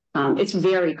articles. It's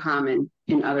very common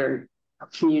in other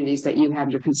communities that you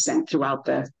have your consent throughout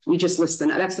you just list them.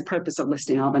 That's the purpose of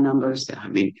listing all the numbers. I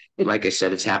mean, like I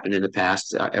said, it's happened in the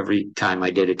past. Every time I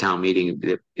did a town meeting,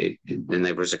 then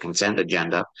there was a consent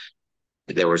agenda.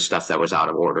 There was stuff that was out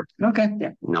of order. Okay.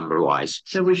 Number wise.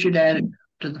 So we should add it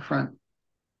to the front.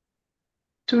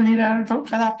 Do we need to vote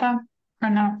for that though, or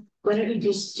no? Why don't we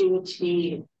just do it to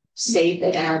be safe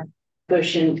and add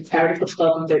motion Article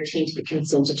 12 and 13 to the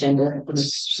consent agenda?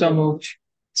 So moved.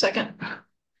 Second.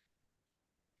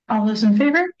 All those in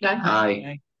favor?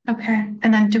 Aye. Okay,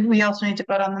 and then do we also need to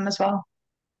vote on them as well?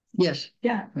 Yes.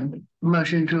 Yeah.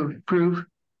 Motion to approve.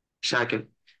 Second.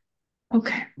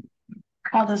 Okay.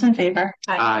 All those in favor?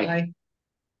 Aye.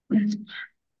 All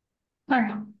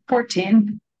right,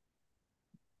 14.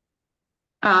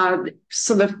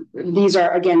 So these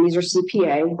are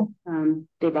CPA.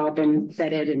 They've all been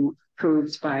vetted and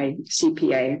approved by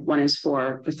CPA. One is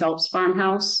for the Phelps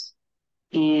Farmhouse,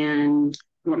 and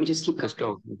let me just keep. Let's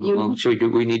go.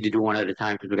 We need to do one at a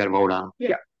time because we got to vote on.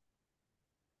 Yeah.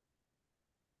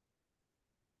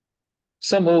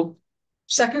 So moved.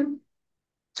 Second.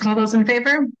 All those in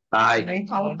favor? Aye.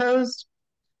 All opposed?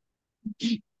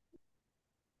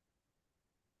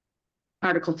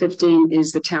 Article 15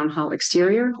 is the town hall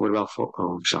exterior. What about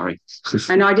sorry.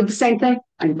 I know I did the same thing.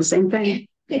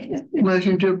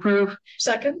 Motion to approve.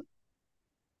 Second.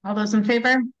 All those in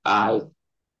favor? Aye.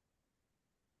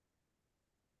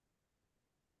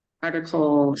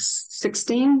 Article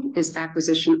 16 is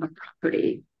acquisition of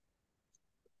property.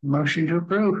 Motion to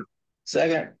approve.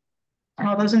 Second.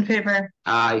 All those in favor?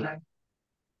 Aye.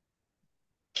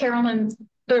 Carolyn,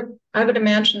 I would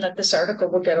imagine that this article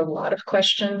will get a lot of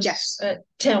questions. Yes. At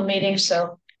town meeting,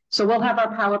 so we'll have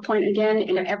our PowerPoint again,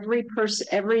 and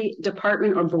every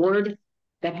department or board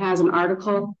that has an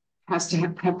article has to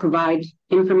have provide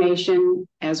information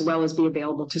as well as be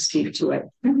available to speak to it.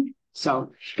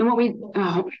 So, and what we,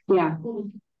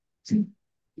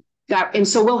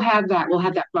 so we'll have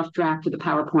that rough draft of the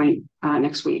PowerPoint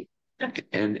next week.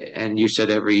 And you said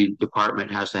every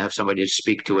department has to have somebody to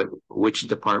speak to it. Which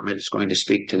department is going to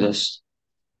speak to this?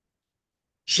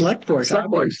 Select board. So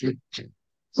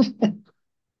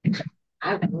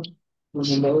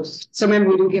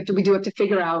remember, we do have to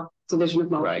figure out division of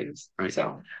motions. Right.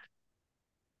 So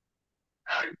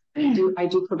I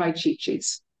do provide cheat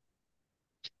sheets.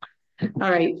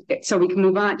 All right, so we can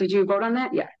move on. Did you vote on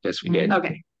that? Yeah. Yes, we did.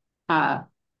 Okay.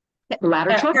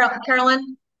 Ladder truck?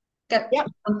 Carolyn? Yep.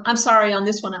 I'm sorry on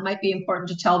this one. It might be important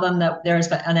to tell them that there's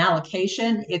an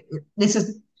allocation. This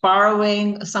is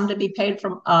borrowing some to be paid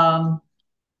from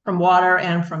water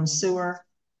and from sewer.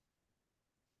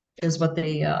 Is what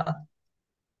the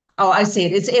oh, I see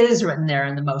it. It is written there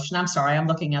in the motion. I'm sorry, I'm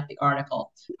looking at the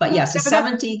article. But yes, it's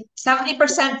 70%,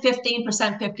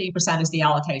 15%, 15% is the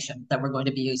allocation that we're going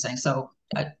to be using. So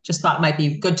I just thought it might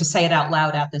be good to say it out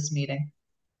loud at this meeting.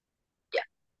 Yeah.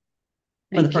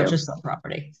 For the purchase of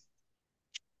property.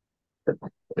 All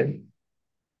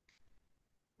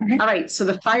right, so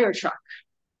the fire truck.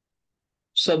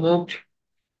 So moved.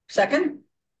 Second?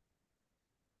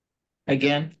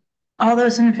 Again. All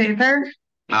those in favor?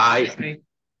 Aye.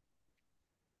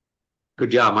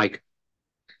 Good job, Mike.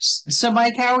 So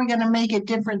Mike, how are we gonna make it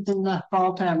different than the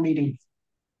fall town meeting?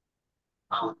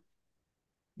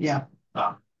 Yeah.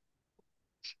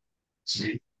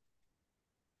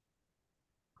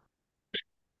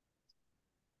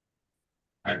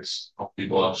 I just hope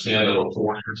people understand that it'll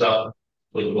 4 years out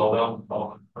with the well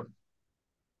done.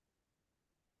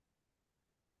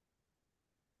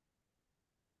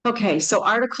 Okay, so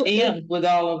article. And with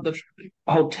all of the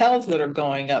hotels that are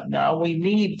going up now, we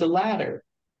need the ladder.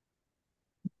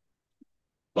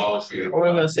 Or we're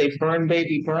gonna say burn,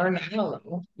 baby, burn. I don't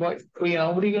know. What are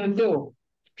you gonna do?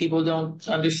 People don't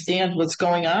understand what's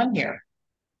going on here.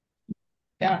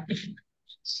 Yeah.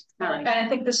 And I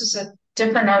think this is a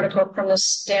different article from the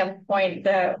standpoint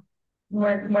that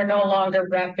we're no longer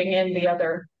wrapping in the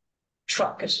other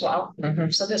truck as well.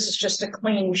 So this is just a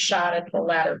clean shot at the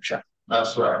ladder truck.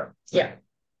 That's right. Yeah.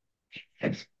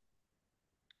 And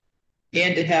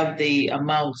to have the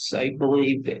amounts, I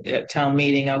believe, at town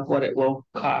meeting of what it will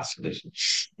cost.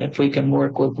 If we can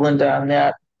work with Linda on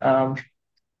that.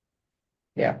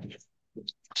 Yeah.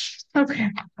 Okay.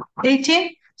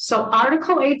 18. So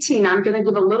Article 18, I'm going to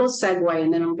give a little segue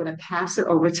and then I'm going to pass it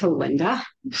over to Linda.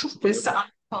 This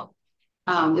article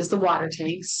is the water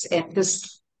tanks. If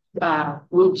this,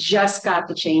 we just got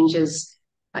the changes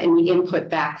and the input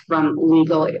back from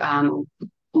legal.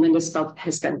 Linda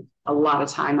has spent a lot of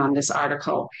time on this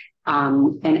article.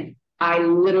 And I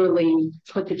literally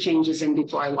put the changes in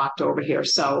before I walked over here.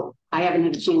 So I haven't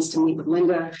had a chance to meet with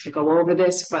Linda to go over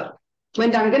this, but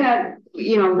Linda, I'm going to,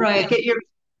 get your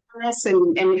this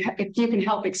and if you can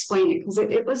help explain it, because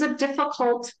it was a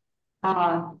difficult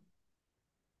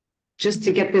just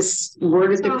to get this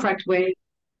worded the correct way.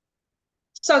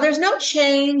 So there's no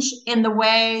change in the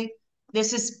way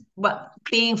this is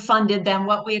being funded than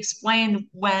what we explained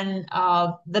when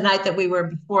the night that we were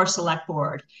before select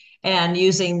board and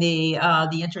using the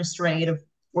interest rate of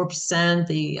 4%,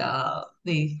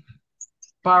 the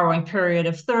borrowing period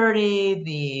of 30,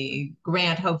 the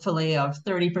grant hopefully of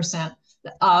 30%.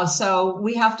 So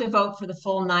we have to vote for the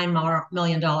full $9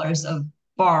 million of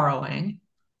borrowing.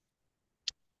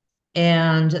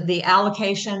 And the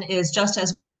allocation is just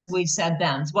as we said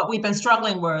then. What we've been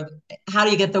struggling with, how do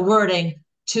you get the wording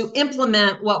to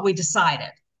implement what we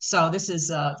decided? So this is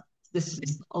a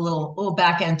little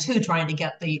back end too, trying to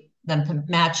get them to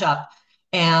match up.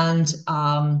 And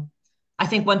I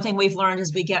think one thing we've learned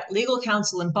is we get legal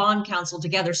counsel and bond counsel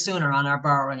together sooner on our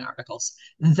borrowing articles.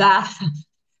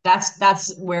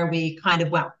 That's where we kind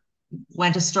of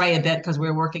went astray a bit because we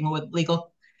were working with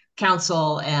legal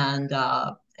counsel and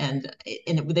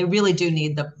they really do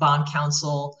need the bond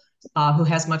counsel who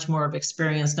has much more of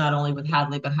experience, not only with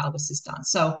Hadley, but how this is done.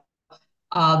 So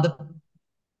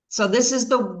so this is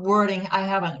the wording. I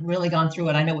haven't really gone through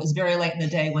it. I know it was very late in the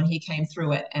day when he came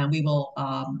through it, and we will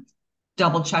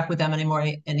double check with them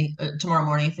tomorrow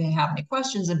morning if they have any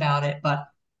questions about it. But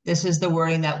this is the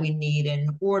wording that we need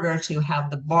in order to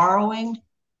have the borrowing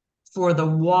for the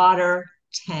water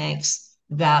tanks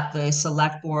that the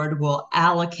select board will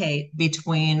allocate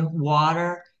between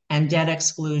water and debt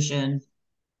exclusion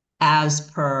as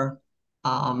per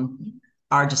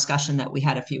our discussion that we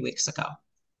had a few weeks ago.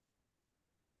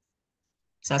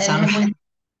 Does that sound right?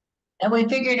 And we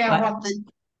figured out what the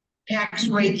tax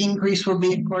rate increase will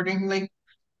be accordingly.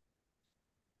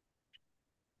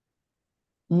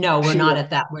 No, we're not at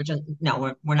that. We're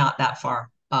not that far.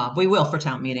 We will for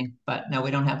town meeting, but no,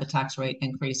 we don't have the tax rate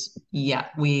increase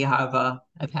yet. We have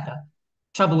I've had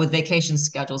trouble with vacation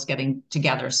schedules getting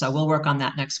together, so we'll work on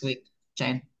that next week,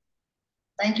 Jane.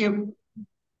 Thank you.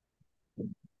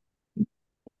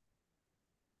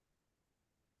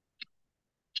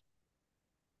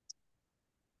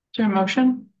 Is there a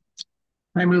motion?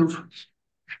 I move.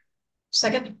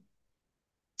 Second.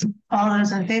 All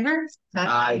those in favor?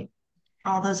 Aye.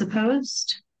 All those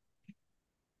opposed?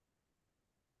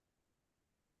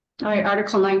 All right,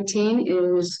 Article 19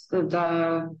 is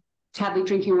the Hadley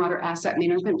Drinking Water Asset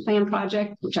Management Plan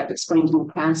project, which I've explained in the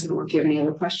past. I don't know if you have any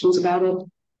other questions about it.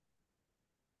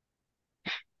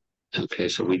 Okay,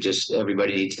 so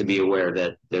everybody needs to be aware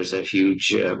that there's a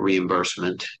huge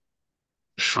reimbursement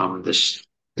from the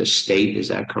state, is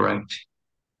that correct?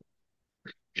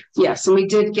 Yes, and we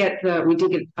did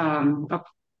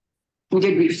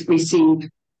receive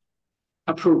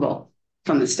approval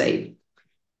from the state.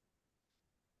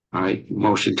 All right,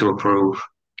 motion to approve.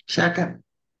 Second.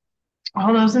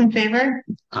 All those in favor?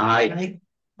 Aye.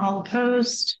 All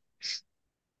opposed?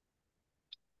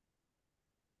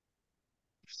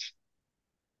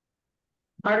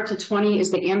 Article 20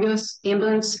 is the ambulance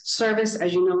service.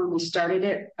 As you know, when we started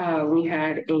it, we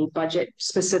had a budget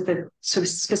specifically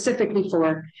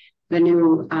for the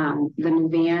new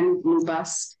van, new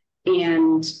bus,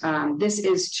 and this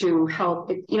is to help.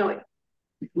 You know,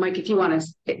 Mike, if you want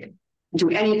to do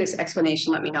any of this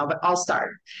explanation, let me know. But I'll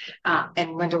start,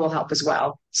 and Linda will help as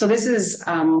well. So this is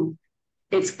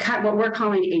it's kind of what we're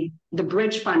calling the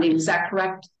bridge funding. Is that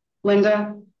correct,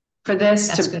 Linda? For this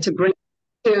to bring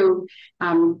to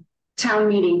town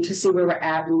meeting to see where we're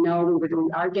at. We know we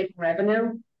are getting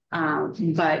revenue,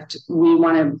 but we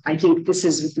want to, I think this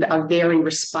is a very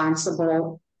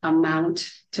responsible amount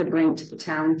to bring to the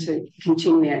town to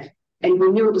continue it. And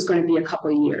we knew it was going to be a couple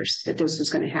of years that this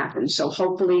was going to happen. So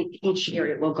hopefully each year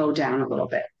it will go down a little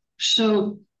bit.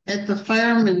 So at the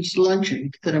fireman's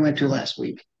luncheon that I went to last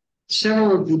week,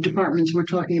 several of the departments were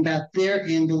talking about their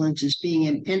ambulances being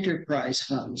in enterprise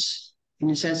funds. And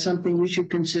is that something we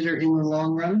should consider in the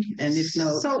long run? And if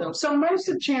no, so most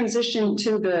of the transition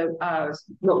to the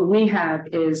what we have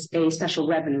is a special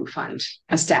revenue fund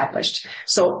established.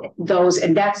 So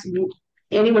that's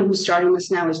anyone who's starting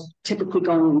this now is typically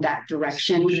going in that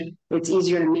direction. It's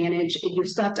easier to manage. You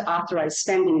still have to authorize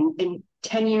spending in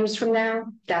 10 years from now.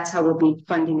 That's how we'll be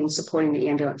funding and supporting the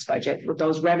ambulance budget with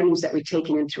those revenues that we've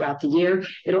taken in throughout the year.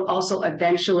 It'll also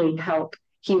eventually help.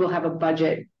 He will have a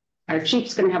budget. Our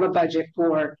chief's going to have a budget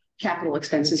for capital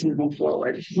expenses moving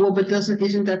forward. Well, but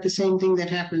isn't that the same thing that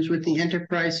happens with the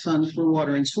enterprise fund for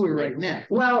water and sewer right now?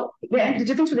 Well, the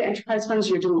difference with the enterprise funds,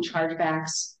 you're doing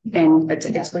chargebacks, and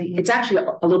it's actually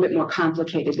a little bit more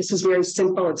complicated. This is very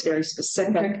simple. It's very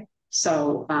specific. Okay.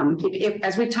 So,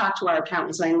 as we talk to our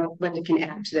accountants, I know Linda can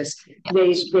add to this.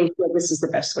 They feel this is the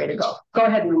best way to go. Go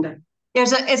ahead, Linda.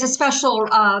 There's a special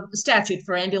statute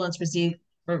for ambulance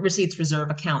receipts reserve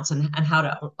accounts and how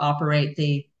to operate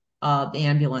the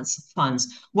ambulance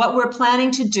funds. What we're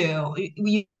planning to do,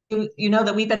 you know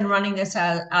that we've been running this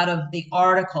out of the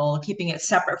article, keeping it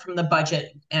separate from the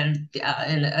budget, and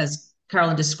as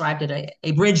Carolyn described it,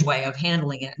 a bridge way of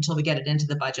handling it until we get it into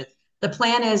the budget. The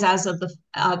plan is, as of the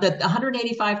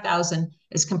 $185,000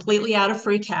 is completely out of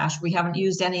free cash. We haven't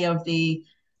used any of the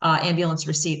ambulance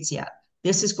receipts yet.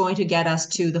 This is going to get us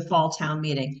to the fall town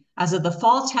meeting. As of the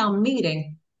fall town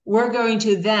meeting, we're going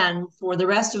to then, for the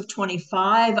rest of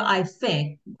 25, I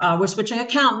think, we're switching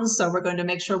accountants, so we're going to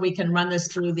make sure we can run this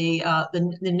through the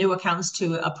new accountants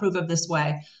to approve of this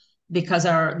way, because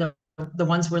the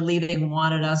ones we're leaving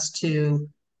wanted us to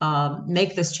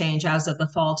make this change as of the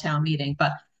fall town meeting.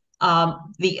 But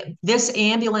this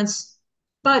ambulance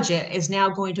budget is now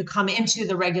going to come into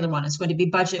the regular one. It's going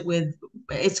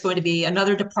to be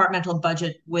another departmental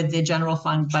budget with the general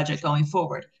fund budget going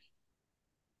forward.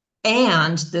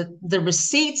 And the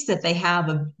receipts that they have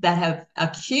that have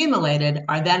accumulated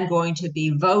are then going to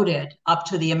be voted up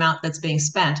to the amount that's being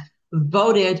spent,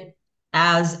 voted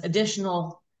as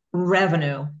additional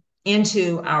revenue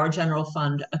into our general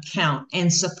fund account in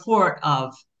support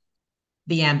of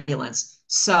the ambulance.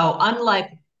 So unlike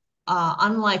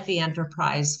the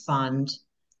enterprise fund,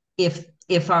 if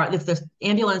the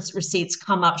ambulance receipts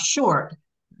come up short,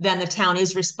 then the town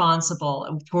is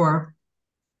responsible for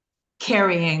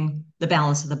carrying the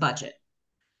balance of the budget.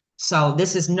 So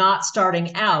this is not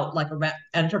starting out like an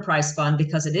enterprise fund,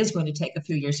 because it is going to take a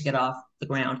few years to get off the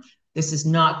ground. This is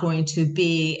not going to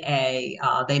be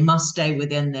they must stay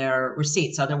within their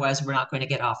receipts, otherwise we're not going to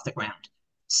get off the ground.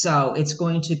 So it's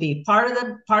going to be part of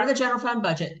the general fund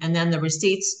budget, and then the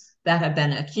receipts that have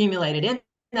been accumulated in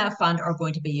that fund are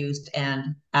going to be used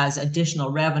and as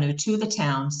additional revenue to the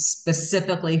town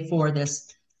specifically for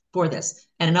this.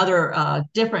 And another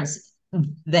difference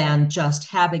than just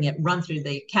having it run through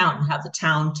the account and have the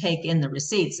town take in the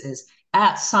receipts is,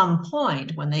 at some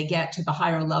point when they get to the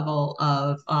higher level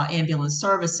of ambulance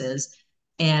services,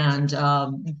 and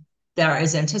there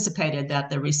is anticipated that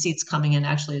the receipts coming in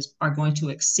actually are going to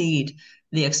exceed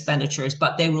the expenditures,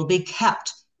 but they will be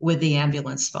kept with the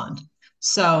ambulance fund.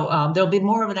 So there'll be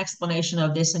more of an explanation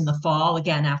of this in the fall,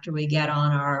 again, after we get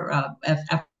on our,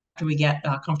 after we get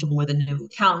comfortable with the new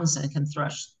accountants and can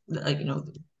flush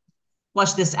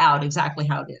this out exactly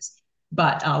how it is.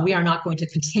 But we are not going to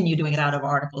continue doing it out of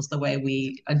articles the way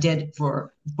we did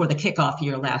for the kickoff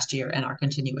year last year and our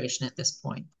continuation at this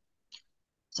point.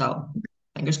 So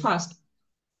fingers crossed.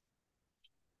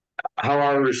 How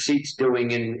are receipts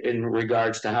doing in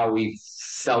regards to how we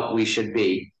felt we should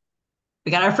be?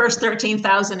 We got our first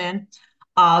 13,000 in.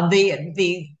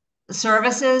 The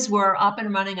services were up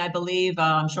and running, I believe.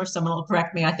 I'm sure someone will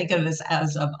correct me. I think of this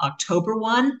as of October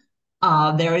 1.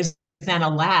 There is then a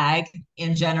lag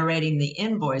in generating the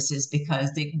invoices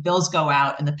because the bills go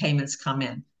out and the payments come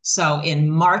in. So in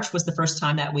March was the first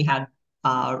time that we had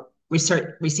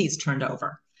receipts turned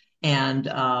over.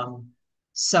 And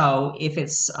so if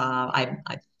it's, I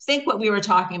think what we were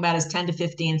talking about is 10 to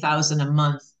 15,000 a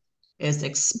month is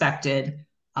expected.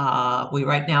 We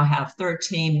right now have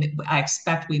 13. I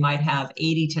expect we might have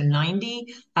 80 to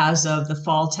 90 as of the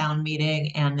fall town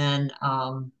meeting, and then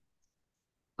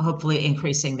hopefully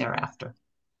increasing thereafter.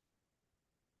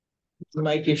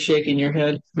 Mike, you're shaking your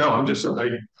head. No, I'm just,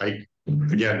 again,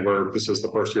 this is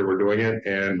the first year we're doing it,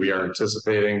 and we are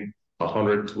anticipating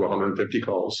 100 to 150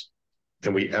 calls.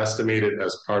 And we estimated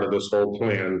as part of this whole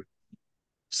plan,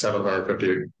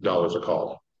 $750 a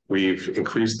call. We've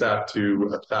increased that to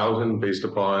 1,000 based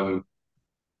upon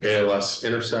ALS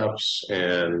intercepts,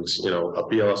 and a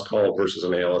BLS call versus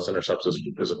an ALS intercept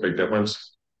is a big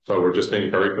difference. So we're just being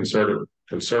very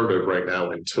conservative right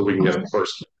now until we can get the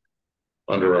first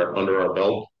under our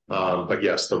belt. But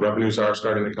yes, the revenues are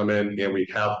starting to come in, and we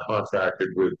have contracted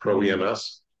with Pro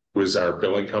EMS, who is our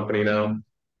billing company now.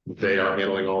 They are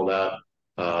handling all that.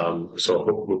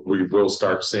 So we will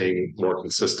start seeing more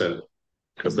consistent,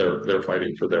 because they're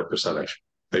fighting for their percentage.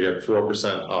 They get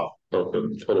 4% off of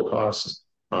the total cost.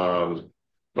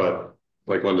 But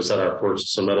like Linda said, our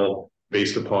first submittal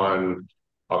based upon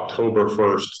October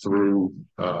 1st through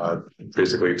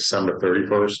basically December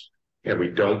 31st, and we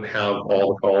don't have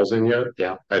all the calls in yet.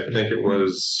 Yeah, I think it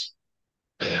was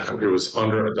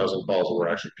under a dozen calls that were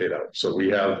actually paid out. So we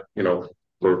have,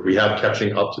 we have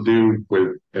catching up to do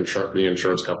with the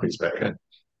insurance companies paying.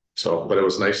 So, but it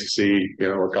was nice to see,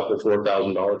 a couple of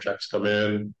 $4,000 checks come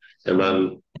in, and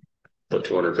then the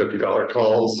 $250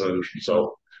 calls, and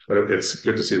so. But it's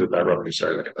good to see that revenue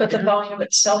starting to come back. But the volume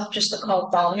itself, just the call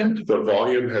volume? The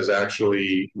volume has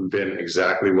actually been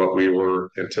exactly what we were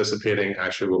anticipating,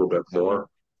 actually a little bit more.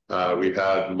 We've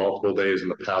had multiple days in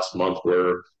the past month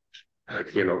where,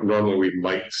 normally we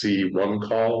might see one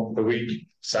call a week,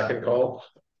 second call.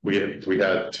 We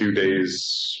had 2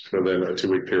 days within a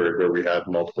 2-week period where we had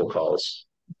multiple calls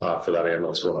for that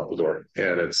ambulance going out the door.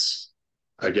 And it's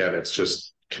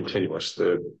just continuous.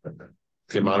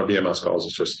 The amount of BMS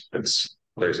calls it's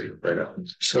crazy right now.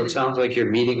 So it sounds like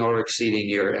you're meeting or exceeding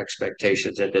your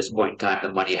expectations at this point in time.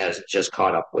 The money hasn't just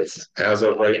caught up with. As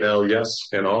of right now, yes.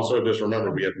 And also just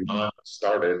remember, we have not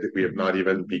started, we have not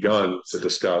even begun to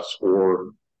discuss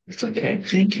or. It's okay.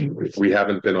 Thank you. We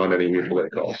haven't been on any mutual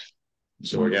aid calls.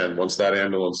 So again, once that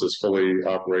ambulance is fully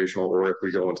operational, or if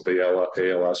we go into the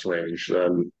ALS range,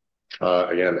 then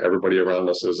again, everybody around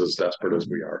us is as desperate as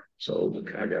we are. So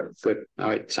again, good. All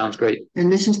right, sounds great.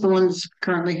 And this is the one that's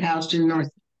currently housed in North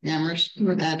Amherst,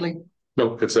 North Hadley?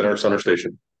 No, it's in our center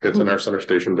station. It's in our center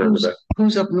station during the day.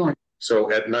 Who's up north?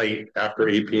 So at night, after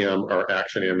 8 p.m., our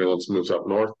action ambulance moves up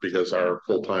north because our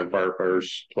full-time firefighters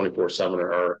 24/7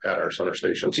 are at our center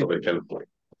station, so they can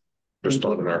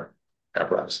respond in our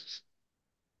apparatus.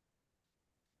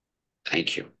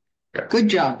 Thank you. Okay. Good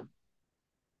job.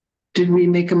 Did we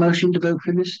make a motion to vote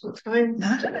for this?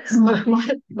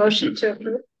 Motion to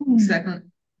approve.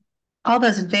 Second. All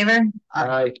those in favor?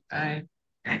 Aye. Aye.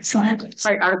 Excellent.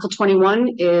 All right, Article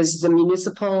 21 is the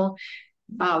municipal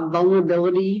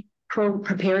vulnerability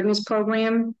preparedness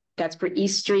program. That's for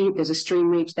East Street. There's a stream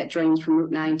reach that drains from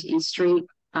Route 9 to East Street.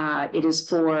 It is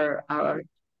for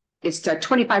it's a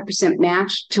 25%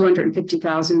 match,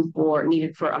 $250,000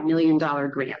 needed for $1 million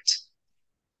grant.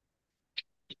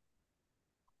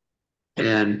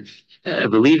 And I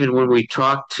believe in when we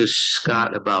talked to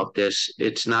Scott about this,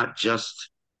 it's not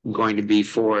just going to be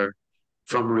from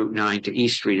Route 9 to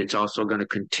East Street. It's also going to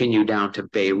continue down to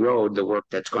Bay Road, the work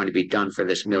that's going to be done for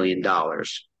this $1 million.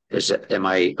 Am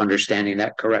I understanding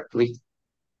that correctly?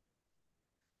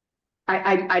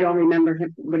 I don't remember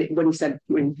what he said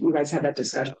when you guys had that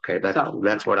discussion. Okay,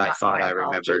 that's what I thought I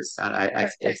remembered.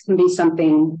 It can be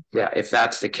something. Yeah, if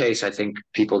that's the case, I think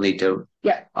people need to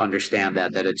understand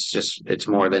that it's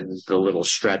more than the little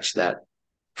stretch that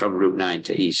from Route 9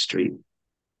 to East Street.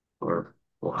 Or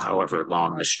or however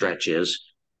long the stretch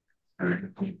is.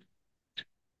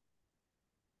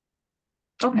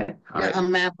 Okay. All right. A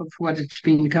map of what it's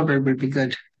being covered would be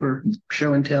good for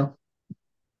show and tell.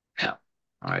 Yeah.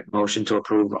 All right, motion to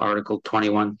approve Article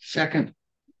 21. Second.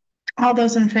 All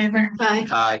those in favor? Aye.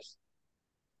 Aye.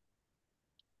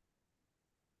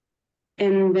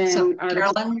 And So then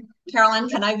Article, Carolyn,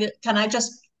 can I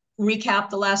just recap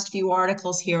the last few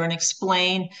articles here and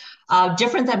explain,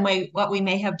 different than what we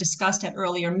may have discussed at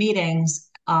earlier meetings.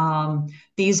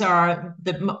 These are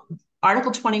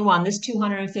Article 21, this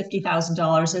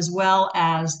 $250,000, as well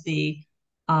as the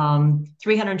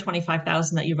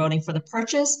 $325,000 that you're voting for the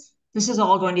purchase. This is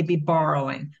all going to be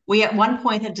borrowing. We at one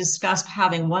point had discussed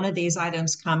having one of these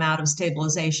items come out of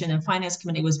stabilization, and Finance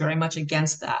Committee was very much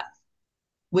against that.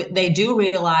 They do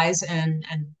realize, and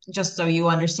just so you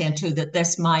understand too, that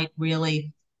this might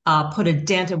really put a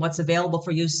dent in what's available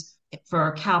for use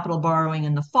for capital borrowing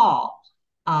in the fall.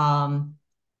 The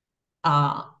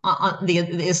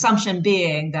assumption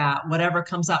being that whatever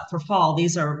comes up for fall,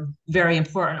 these are very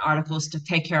important articles to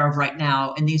take care of right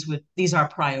now, and these are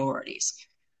priorities.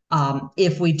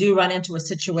 If we do run into a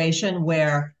situation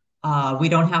where we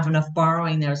don't have enough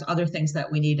borrowing, there's other things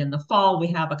that we need in the fall. We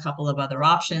have a couple of other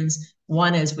options.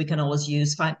 One is we can always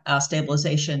use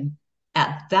stabilization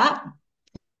at that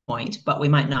point, but we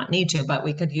might not need to, but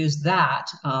we could use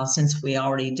that since we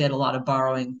already did a lot of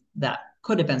borrowing that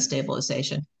could have been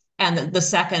stabilization. And the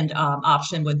second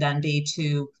option would then be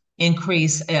to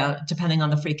increase, depending on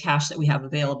the free cash that we have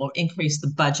available, increase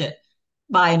the budget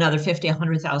by another $50,000,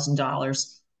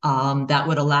 $100,000. That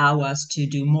would allow us to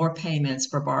do more payments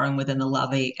for borrowing within the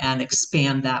levy and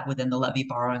expand that within the levy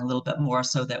borrowing a little bit more,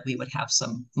 so that we would have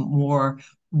some more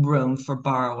room for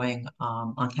borrowing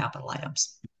on capital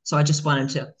items. So I just wanted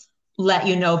to let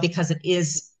you know, because it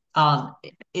is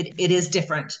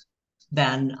different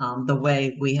than the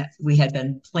way we had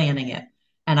been planning it.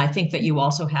 And I think that you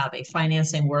also have a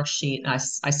financing worksheet. I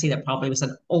see that probably was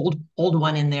an old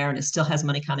one in there, and it still has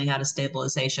money coming out of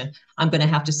stabilization. I'm going to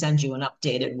have to send you an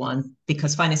updated one,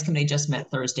 because Finance Committee just met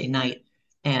Thursday night,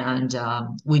 and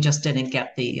we just didn't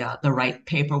get the right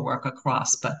paperwork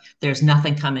across. But there's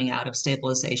nothing coming out of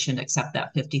stabilization except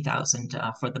that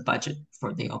 $50,000 for the budget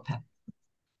for the OPEB.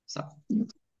 So.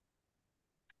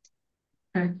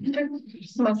 Okay.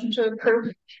 Motion to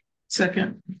approve.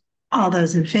 Second. All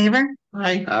those in favor?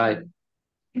 Aye.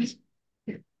 Aye.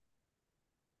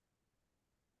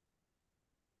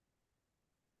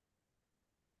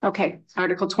 okay,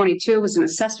 Article 22 is an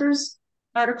assessor's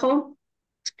article.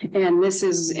 And this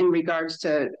is in regards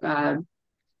to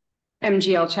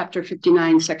MGL Chapter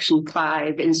 59, Section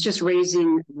 5. And it's just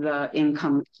raising the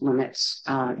income limits.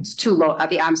 It's too low.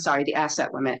 I'm sorry, the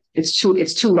asset limit. It's too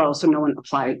low, so no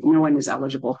one is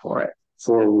eligible for it.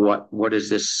 For what is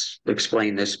this?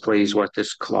 Explain this, please, what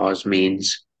this clause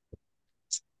means.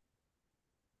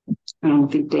 I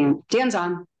don't think Dan's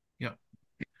on. Yeah.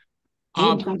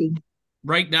 Dan,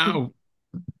 right now,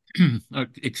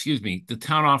 excuse me, the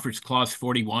town offers clause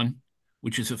 41,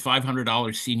 which is a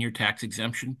 $500 senior tax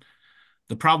exemption.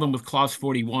 The problem with clause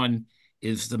 41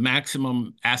 is the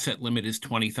maximum asset limit is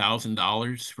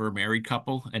 $20,000 for a married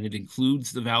couple, and it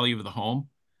includes the value of the home.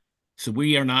 So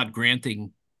we are not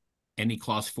granting any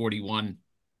clause 41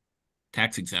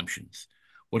 tax exemptions.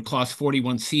 What clause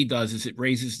 41C does is it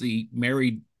raises the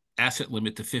married asset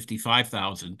limit to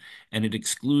 $55,000, and it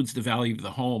excludes the value of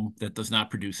the home that does not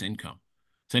produce income.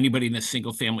 So anybody in a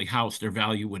single family house, their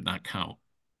value would not count.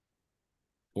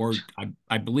 Or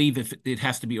I believe if it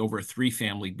has to be over a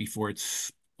 3-family before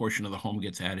its portion of the home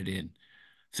gets added in.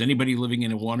 So anybody living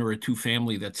in a 1 or a 2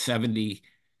 family that's 70,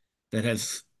 that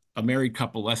has a married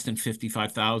couple less than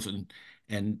 55,000,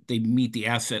 and they meet the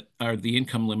asset or the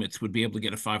income limits, would be able to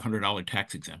get a $500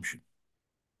 tax exemption.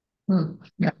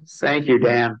 Yeah. Thank you,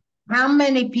 Dan. How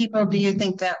many people do you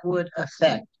think that would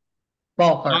affect?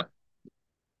 Ballpark.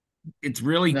 It's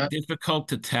really difficult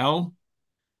to tell.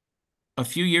 A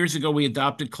few years ago, we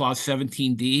adopted clause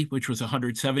 17D, which was a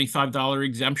 $175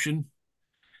 exemption.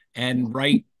 And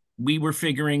we were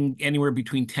figuring anywhere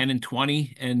between 10 and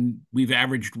 20, and we've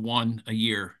averaged 1 a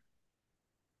year.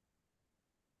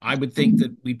 I would think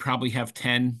that we'd probably have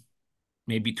 10,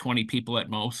 maybe 20 people at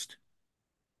most.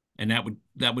 And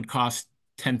that would cost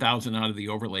 $10,000 out of the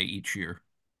overlay each year.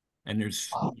 And there's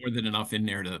more than enough in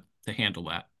there to handle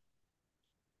that.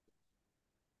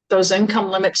 Those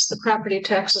income limits, the property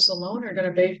taxes alone are going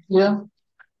to be. Yeah.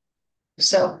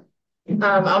 So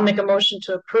I'll make a motion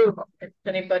to approve. If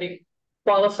anybody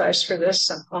qualifies for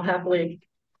this, I'll happily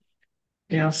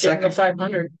give them the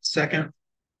 500. Second.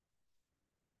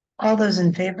 All those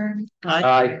in favor?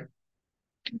 Aye.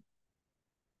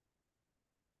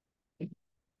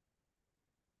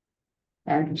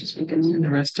 And just we And the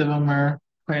can. rest of them are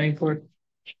planning board.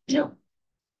 Yep.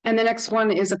 And the next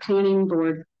one is a planning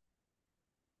board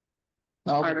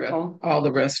All article. All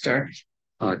the rest are.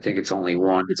 I think it's only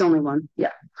one. It's only one.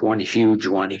 Yeah. One huge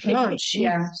one.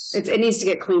 Yeah. It needs to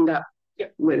get cleaned up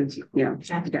with, yeah.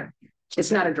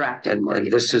 It's not a draft. And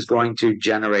this is going to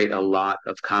generate a lot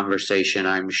of conversation,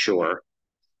 I'm sure.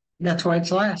 That's why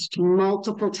it's last.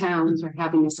 Multiple towns are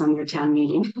having this on their town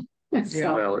meeting.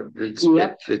 So, Well, it's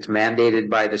Yep. it's mandated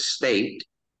by the state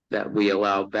that we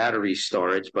allow battery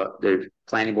storage, but the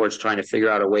planning board's trying to figure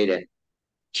out a way to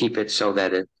keep it so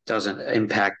that it doesn't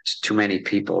impact too many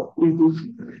people.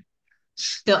 mhm.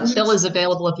 Bill is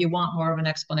available if you want more of an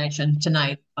explanation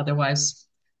tonight. Otherwise,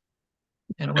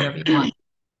 whatever you want.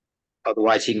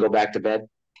 Otherwise, he can go back to bed.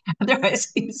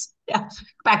 Otherwise, he's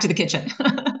back to the kitchen.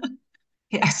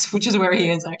 Yes, which is where he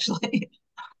is actually.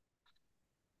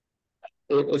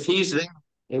 If he's there,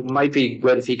 it might be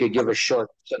good if he could give a short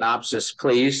synopsis,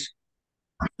 please.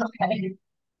 Okay.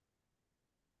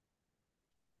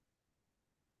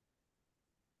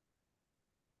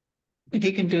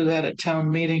 He can do that at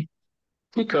town meeting.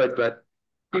 He could, but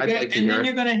I'd like to And hear then it.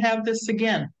 you're gonna have this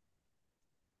again.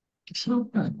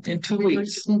 In 2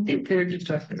 weeks. Or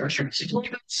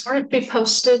it be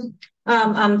posted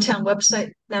on the town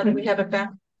website now that we have it back?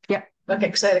 Yeah. Okay,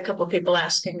 because I had a couple of people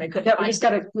asking, they couldn't Yeah, we find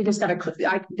just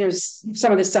gotta, there's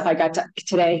some of the stuff I got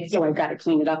today, so I've got to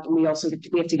clean it up, and we have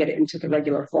to get it into the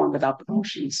regular form without the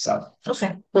motions, so.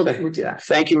 Okay. We'll do that.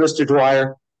 Thank you, Mr.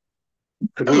 Dwyer.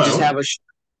 Could we just Hello. have a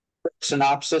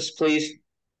synopsis, please?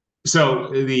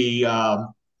 So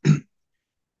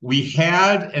we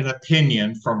had an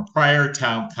opinion from prior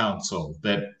town council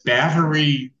that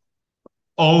battery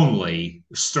only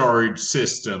storage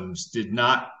systems did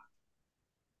not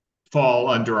fall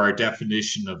under our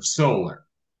definition of solar.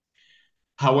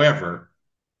 However,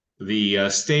 the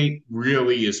state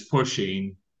really is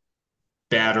pushing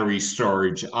battery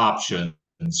storage options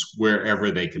wherever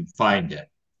they can find it.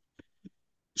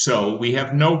 So we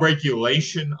have no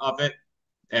regulation of it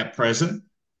at present.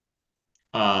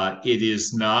 It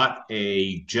is not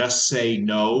a just say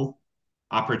no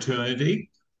opportunity.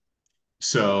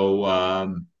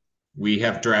 So we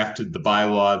have drafted the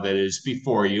bylaw that is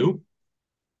before you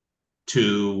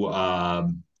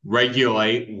to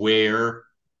regulate where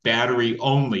battery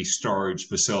only storage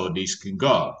facilities can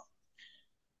go.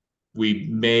 We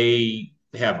may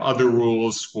have other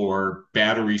rules for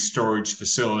battery storage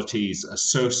facilities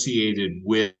associated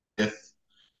with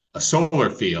a solar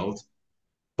field,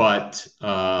 but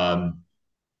the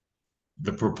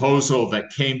proposal that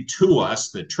came to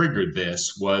us that triggered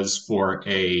this was for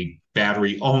a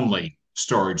battery only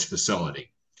storage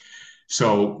facility.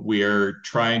 So we're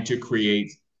trying to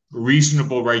create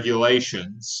reasonable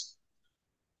regulations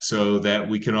so that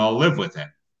we can all live with it.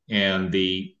 And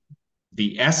the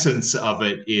essence of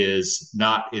it is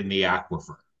not in the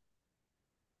aquifer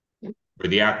or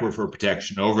the Aquifer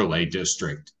Protection Overlay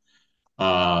District.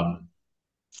 We'll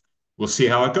see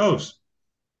how it goes.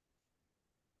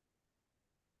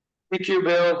 Thank you,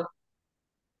 Bill.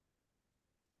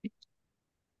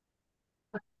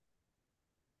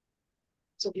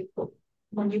 So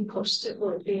when you post it,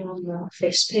 will it be on the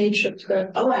face page of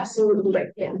the? Oh, absolutely, right,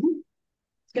 yeah.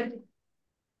 Good.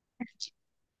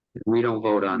 We don't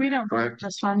vote on. We don't correct?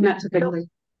 this one. Not typically.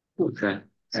 Okay.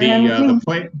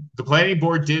 The planning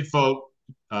board did vote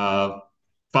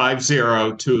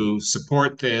 5-0 to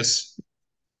support this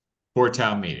for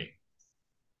town meeting.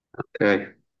 Okay.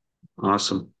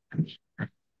 Awesome.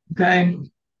 Okay.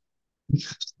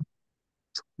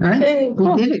 All right, Okay,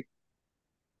 we did it.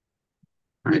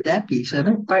 All right, that piece of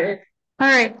it. All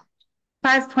right.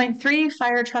 5.3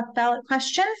 fire truck ballot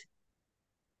question.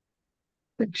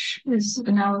 Which is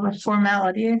now a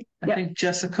formality. I think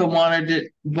Jessica wanted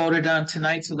it voted on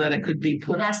tonight so that it could be It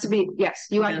put. has to be, yes,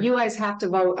 you guys have to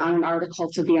vote on an article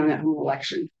to be on that whole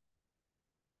election.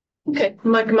 okay,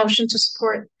 make a motion to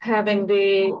support having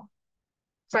the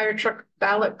fire truck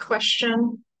ballot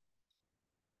question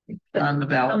On the on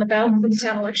ballot. the ballot for the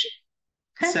town election.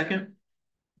 Okay. Second.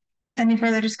 Any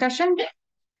further discussion?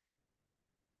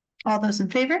 All those in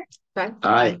favor?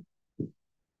 Aye.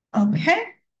 Okay.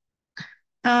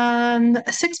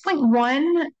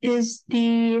 6.1 is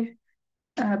the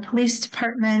police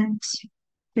department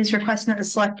is requesting that the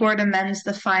select board amends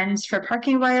the fines for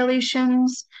parking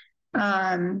violations.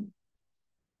 And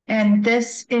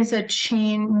this is a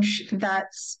change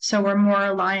so we're more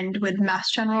aligned with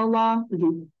Mass General Law.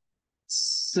 Mhm.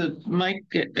 So Mike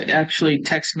actually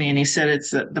texted me and he said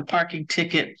it's the parking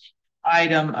ticket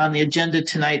item on the agenda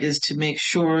tonight is to make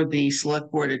sure the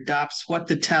select board adopts what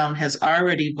the town has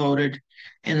already voted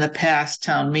in the past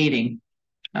town meeting.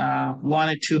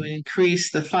 wanted to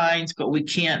increase the fines, but we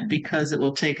can't because it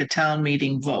will take a town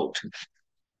meeting vote.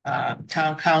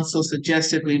 Town council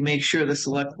suggested we make sure the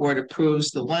select board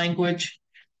approves the language.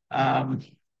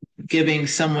 Giving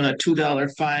someone a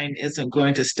 $2 fine isn't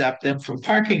going to stop them from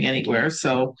parking anywhere,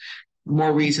 so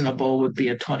more reasonable would be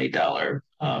a $20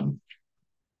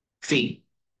 fee.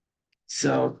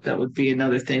 So that would be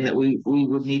another thing that we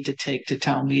would need to take to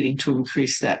town meeting to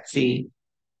increase that fee.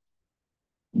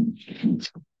 All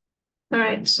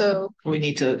right, so we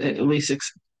need to at least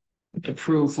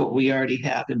approve what we already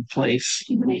have in place.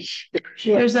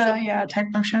 There's a type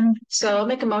motion. So I'll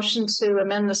make a motion to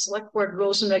amend the select board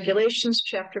rules and regulations,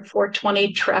 chapter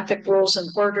 420, traffic rules and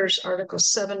orders, article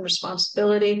 7,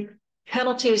 responsibility,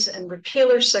 penalties and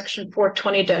repealers, section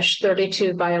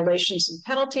 420-32, violations and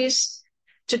penalties,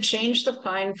 to change the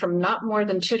fine from not more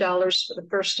than $2 for the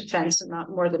first offense and not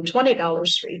more than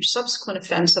 $20 for each subsequent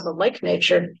offense of a like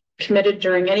nature committed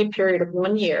during any period of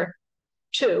 1 year,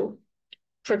 to,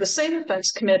 for the same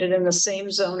offense committed in the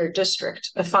same zone or district,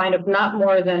 a fine of not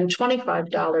more than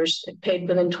 $25 if paid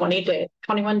within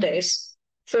 21 days,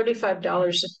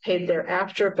 $35 if paid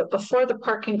thereafter, but before the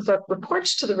parking clerk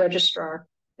reports to the registrar,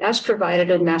 as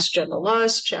provided in Mass General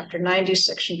Laws, Chapter 90,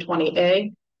 Section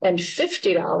 20A, and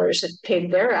 $50 if paid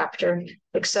thereafter,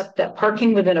 except that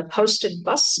parking within a posted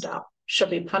bus stop shall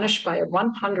be punished by a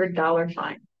 $100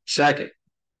 fine. Second.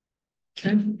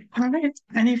 Okay. All right.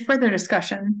 Any further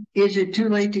discussion? Is it too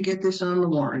late to get this on the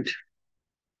warrant?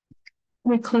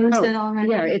 We closed it already.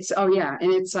 Yeah,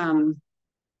 and it's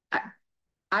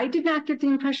I did not get the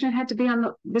impression it had to be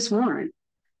on this warrant.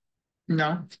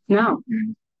 No.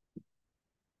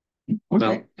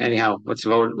 Well, anyhow, let's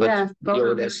vote. Let's deal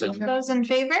with this. Those in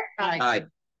favor? Aye.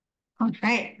 All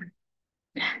right.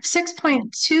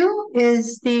 6.2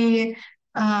 is the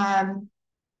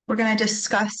we're going to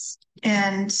discuss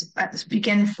and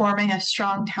begin forming a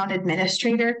strong town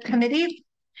administrator committee.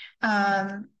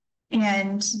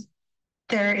 And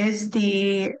there is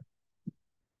the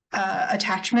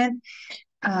attachment.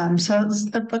 So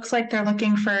it looks like they're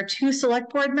looking for 2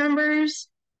 select board members.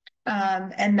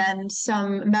 And then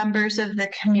some members of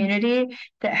the community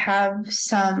that have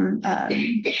some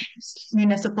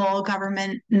municipal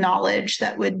government knowledge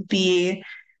that would be,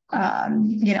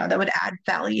 that would add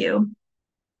value.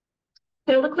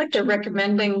 They look like they're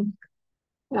recommending,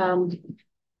 from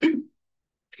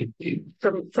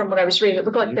what I was reading, it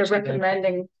looked like they're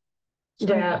recommending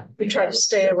that we try to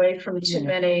stay away from too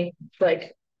many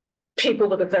like people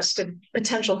with a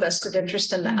potential vested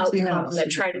interest in the outcome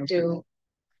that try to do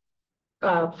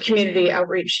community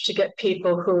outreach to get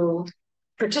people who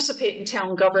participate in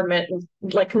town government and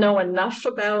like know enough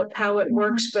about how it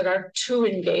works but are too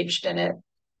engaged in it.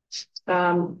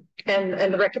 And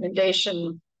the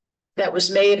recommendation that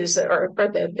was made is that, or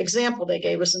the example they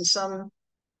gave was in some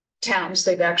towns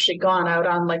they've actually gone out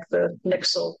on like the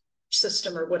Nixle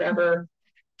system or whatever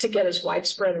to get as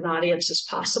widespread an audience as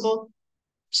possible.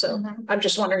 So I'm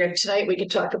just wondering if tonight we could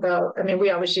talk about, I mean,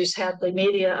 we always use Hadley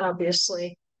Media,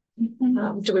 obviously.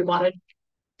 Do we want to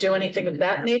do anything of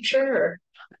that nature,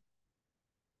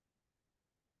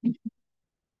 or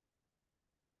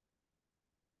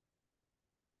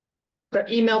the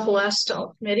email blast to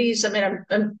all committees? I mean,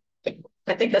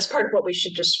 I think that's part of what we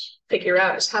should just figure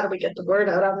out is how do we get the word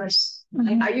out on this?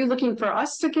 Are you looking for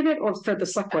us to give it or for the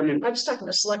select board? I'm just talking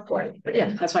to select board, but yeah,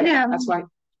 that's right. Yeah, that's why.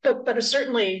 But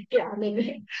certainly, yeah. I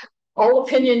mean, all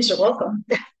opinions are welcome.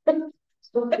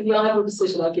 You all have a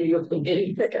decision. I'll give you a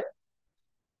opinion. Okay.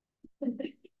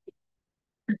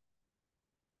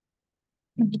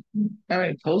 All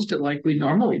right, post it like we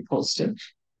normally post it.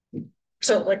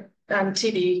 So like on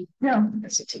TV, yeah,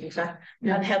 that's a TV fact.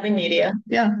 On Hadley Media,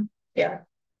 yeah.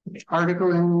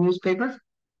 Article in the newspaper.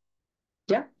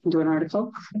 Yeah, do an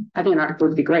article. I think an article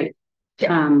would be great.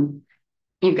 Yeah.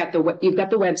 You've got the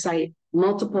website,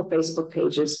 multiple Facebook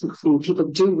pages, and people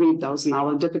do read those in all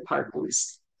of the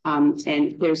departments.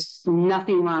 And there's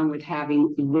nothing wrong with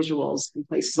having visuals in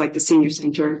places like the senior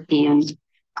center and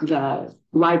the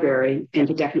library, and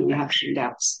to definitely have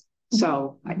handouts.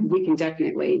 So we can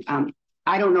definitely,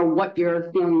 I don't know what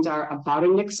your feelings are about a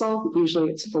Nixle.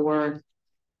 Usually it's for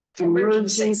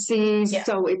emergencies. Yeah.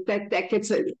 So if that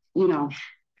gets it, you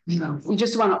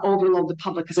just want to overload the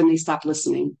public because then they stop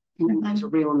listening. It's a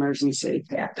real emergency.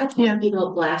 Yeah.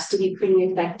 Email blast to be pretty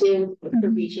effective for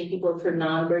reaching people for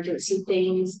non-emergency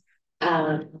things.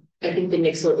 I think the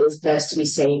Nixle is best to be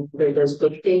saying for those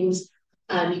big things.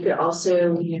 You could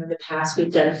also, in the past,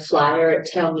 we've done a flyer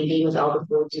at town meeting with all the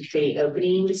boards and training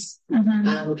openings,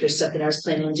 which is something I was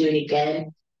planning on doing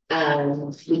again.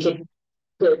 We could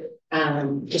could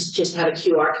just have a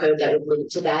QR code that would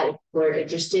link to that if we're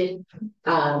interested,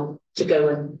 to go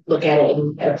and look at it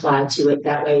and apply to it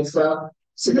that way as well.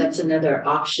 So that's another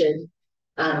option.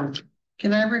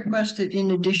 Can I request that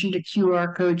in addition to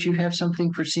QR codes, you have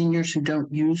something for seniors who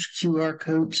don't use QR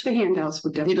codes? The handouts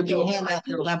would definitely. It'll be a handout.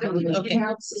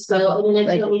 Okay. So in the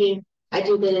next meeting, I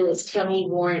do the county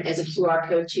warrant as a QR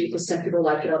code too, because some people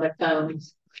like it on their phone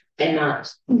and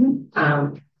not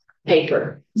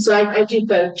paper. So I do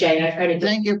both, Jane. I try to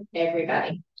thank you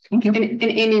everybody. And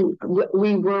Amy,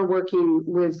 we were working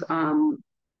with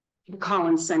the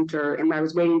Collins Center, and I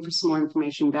was waiting for some more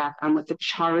information back on what the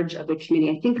charge of the committee.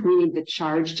 I think we need the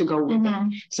charge to go with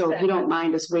it. So if you don't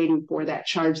mind us waiting for that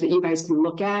charge that you guys can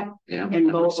look at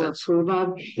and vote or approve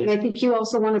of. And I think you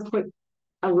also want to put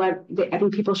I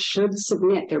think people should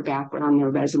submit their background on their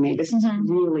resume. This is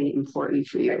really important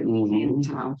for you in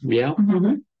town. Yeah.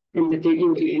 And that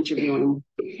you'll be interviewing.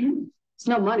 There's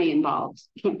no money involved.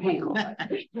 You can't pay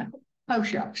them. Oh,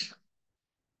 shucks.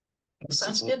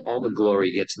 Sounds good. All the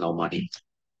glory gets no money.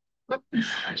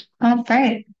 All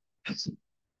right.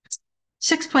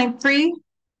 6.3.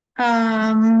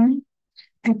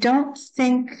 I don't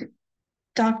think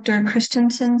Dr.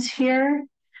 Christensen's here,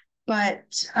 but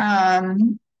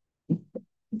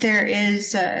there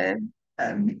is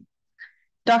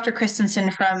Dr.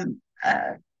 Christensen from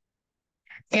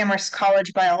Amherst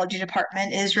College Biology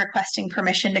Department is requesting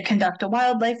permission to conduct a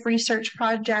wildlife research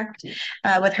project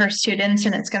with her students,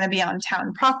 and it's going to be on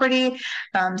town property,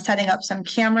 setting up some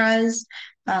cameras.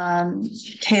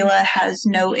 Kayla has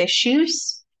no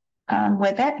issues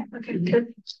with it. Okay,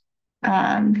 good.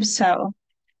 So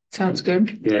sounds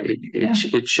good. Yeah,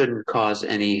 it shouldn't cause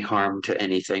any harm to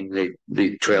anything.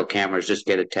 The trail cameras just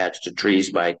get attached to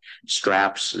trees by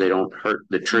straps. They don't hurt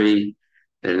the tree.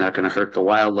 They're not going to hurt the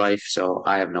wildlife, so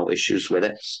I have no issues with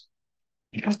it.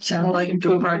 Sounds like a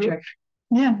good project.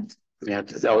 Yeah. Yeah.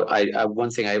 So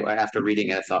one thing after reading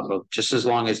it, I thought, well, just as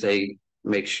long as they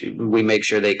we make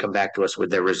sure they come back to us with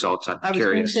their results. I'm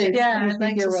curious. I'd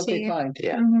like to what they find.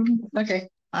 Yeah. Okay.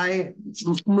 I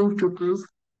move to approve.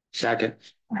 Second.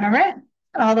 All right.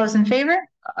 All those in favor?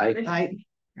 Aye.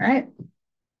 All right.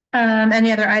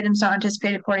 Any other items not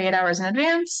anticipated 48 hours in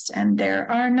advance? And there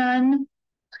are none.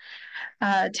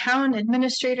 Town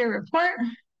administrator report.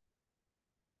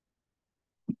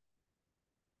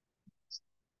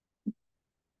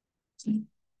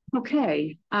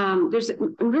 Okay, there's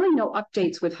really no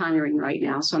updates with hiring right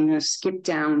now, so I'm going to skip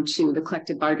down to the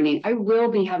collective bargaining. I will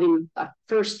be having a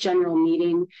first general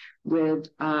meeting with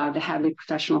the Hadley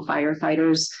professional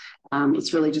firefighters.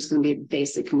 It's really just going to be a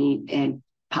basic meet and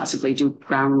possibly do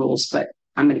ground rules, but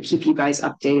I'm going to keep you guys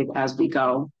updated as we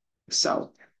go.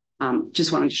 So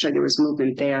just wanted to show there was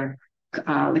movement there.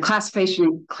 The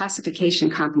classification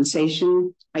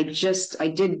compensation. I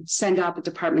did send out the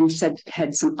department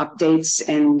had some updates,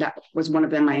 and that was one of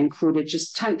them I included,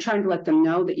 just trying to let them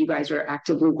know that you guys are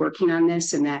actively working on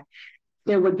this and that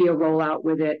there would be a rollout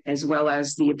with it, as well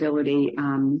as the ability,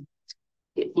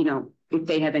 if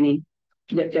they have any,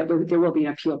 there will be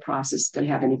an appeal process that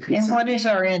have any concerns. And what is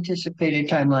our anticipated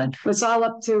timeline? It's all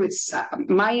up to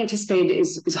my anticipated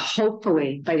is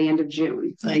hopefully by the end of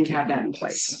June. I can have that in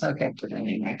place. Okay.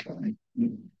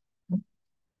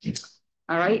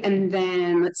 All right, and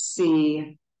then let's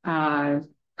see.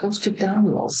 Goes to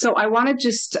download. So I want to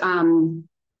just I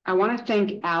want to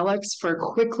thank Alex for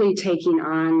quickly taking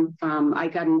on. I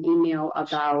got an email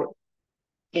about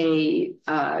a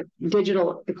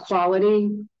digital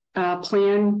equality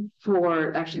plan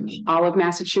for actually all of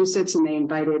Massachusetts, and they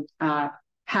invited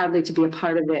Hadley to be a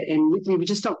part of it. And we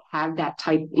just don't have that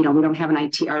type, we don't have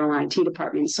our own IT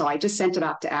department. So I just sent it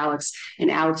off to Alex, and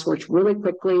Alex worked really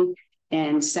quickly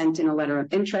and sent in a letter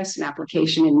of interest and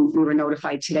application, and we were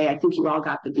notified today. I think you all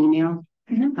got the email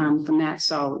from that.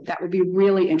 So that would be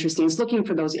really interesting. It's looking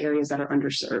for those areas that are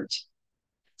underserved.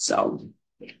 So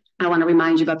I want to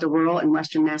remind you about the Rural and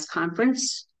Western Mass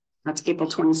Conference. That's April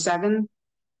 27th.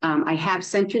 I have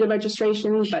sent you the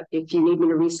registration, but if you need me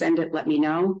to resend it, let me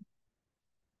know.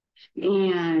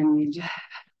 And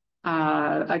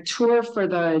a tour for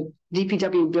the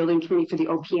DPW building committee for the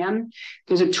OPM.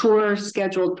 There's a tour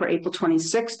scheduled for April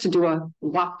 26th to do a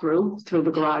walkthrough through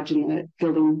the garage and the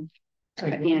building,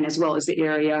 and as well as the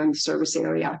area and the service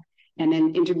area. And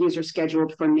then interviews are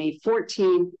scheduled for May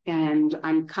 14th, and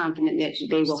I'm confident that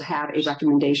they will have a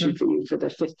recommendation for you for the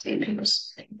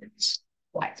 15th.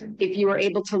 If you were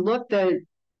able to look, the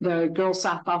girls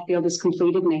softball field is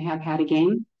completed and they have had a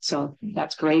game. So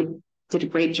that's great. Did a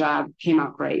great job. Came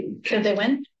out great. Did they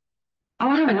win? Oh,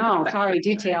 I don't know. Sorry,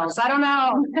 details. I don't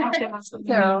know. So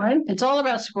it's all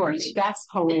about sports. That's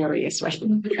hilarious, right?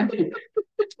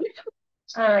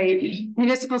 All right,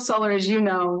 municipal solar, as you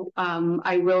know,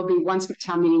 I will be, once the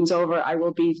town meeting's over, I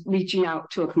will be reaching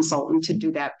out to a consultant to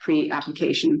do that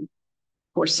pre-application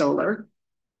for solar.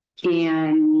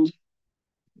 And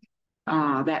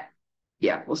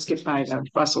we'll skip by the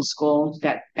Russell School,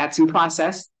 that's in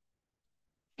process.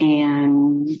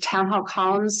 And Town Hall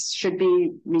columns should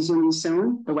be resuming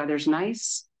soon. The weather's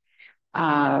nice.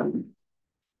 Oh,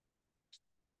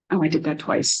 I did that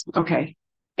twice. Okay.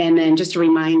 And then just a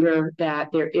reminder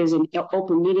that there is an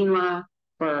open meeting law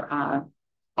for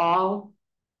all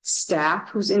staff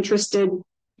who's interested,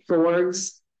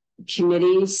 boards,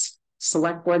 committees,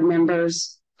 select board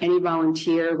members, any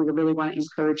volunteer. We really want to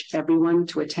encourage everyone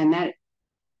to attend that.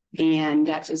 And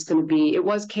that is going to be,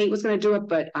 Kate was going to do it,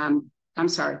 but I'm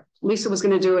sorry, Lisa was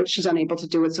going to do it. She's unable to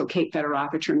do it. So Kate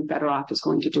Federoff, Attorney Federoff, is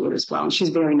going to do it as well. And she's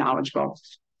very knowledgeable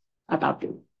about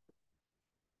it.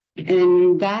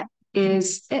 And that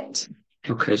is it.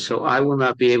 Okay, so I will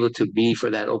not be able to be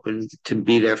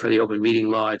there for the open meeting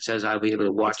law. It says I'll be able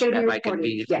to watch it at my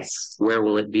convenience. Yes. Where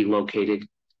will it be located?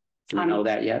 Do you know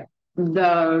that yet?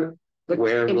 Where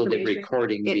will the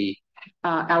recording be?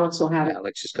 Alex will have it.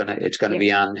 Alex is it's gonna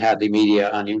be on Hadley Media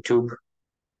on YouTube.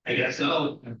 I guess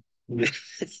so.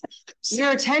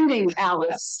 You're attending,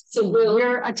 Alice. So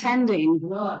you're attending.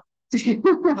 Well,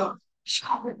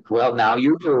 now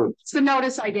you do. It's the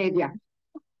notice I gave you.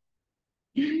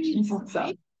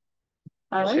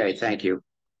 Okay, thank you.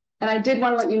 And I did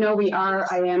want to let you know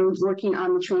I am working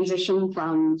on the transition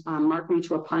from Markham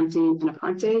to Aponte and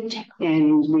Aponte.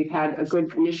 And we've had a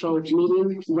good initial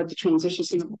meeting with the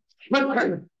transition.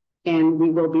 And we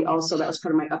will be also, that was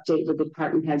part of my update with the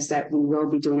department heads, that we will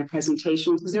be doing a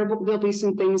presentation, because there'll be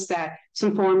some things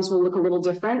some forms will look a little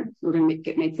different. We're going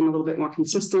to make them a little bit more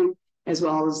consistent, as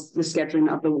well as the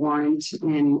scheduling of the warrant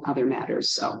and other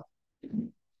matters. So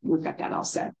we've got that all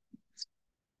set.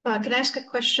 Can I ask a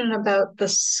question about the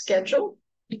schedule?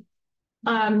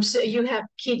 So you have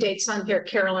key dates on here,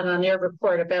 Carolyn, on your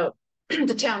report about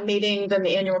the town meeting, then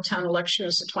the annual town election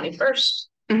is the 21st.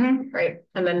 Right,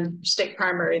 and then state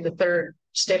primary, the 3rd,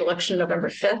 state election November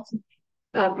 5th.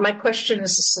 My question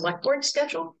is the select board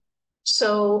schedule.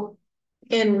 So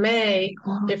in May,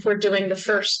 if we're doing the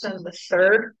 1st and the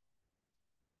 3rd,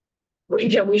 we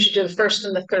should do the 1st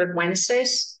and the 3rd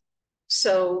Wednesdays.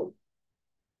 So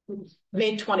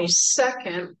May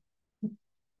 22nd,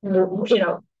 the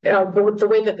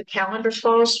way that the calendar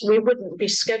falls, we wouldn't be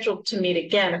scheduled to meet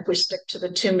again if we stick to the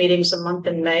 2 meetings a month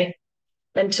in May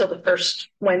until the 1st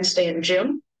Wednesday in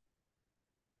June.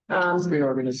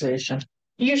 Reorganization.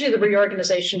 Usually the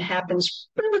reorganization happens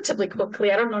relatively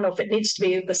quickly. I don't know if it needs to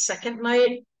be the 2nd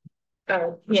night,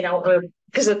 or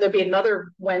because then there'll be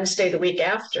another Wednesday the week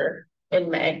after in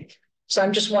May. So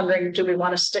I'm just wondering, do we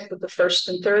want to stick with the 1st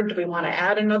and 3rd? Do we want to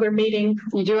add another meeting?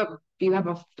 You have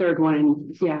a 3rd one,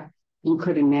 and yeah, you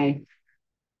could in May.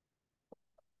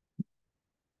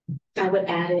 I would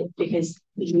add it because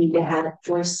we need to have it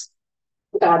first.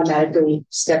 Automatically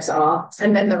steps off,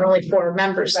 and then there are only 4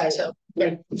 members.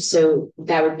 Right. So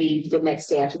that would be the next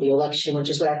day after the election, which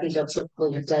is what I think they'll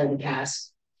typically have done in the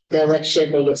past. The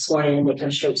election, they get sworn in and they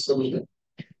come straight to the meeting.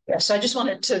 Yeah, so I just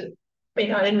wanted to, I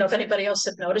didn't know if anybody else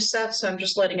had noticed that, so I'm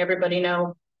just letting everybody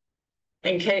know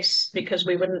in case, because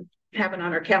we wouldn't have it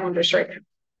on our calendars right now.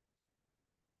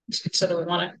 So do we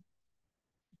want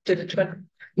to do the Twitter?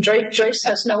 Joyce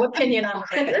has no opinion on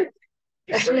Twitter.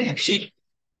 She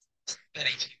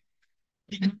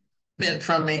been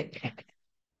from me.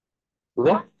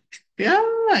 What? Yeah,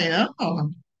 I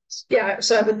know. Yeah,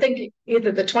 so I would think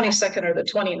either the 22nd or the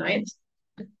 29th.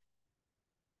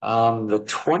 The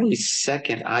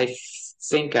 22nd, I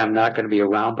think I'm not going to be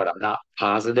around, but I'm not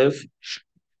positive.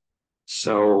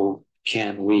 So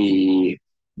can we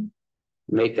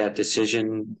make that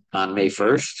decision on May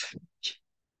 1st?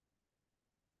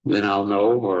 Then I'll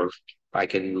know, or I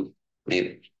can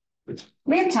maybe.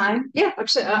 We have time. Yeah,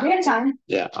 we have time.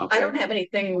 Yeah. Okay. I don't have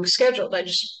anything scheduled. I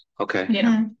just, okay.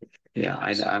 Yeah,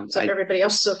 I'm. So everybody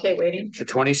else is okay waiting. The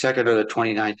 22nd or the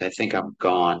 29th, I think I'm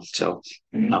gone. So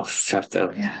I'll have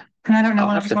to. Yeah. And I don't know.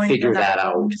 I'll have to figure that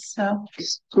out. So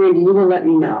you will let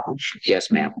me know. Yes,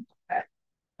 ma'am.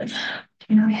 Where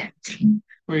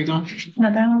are you going?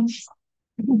 Netherlands.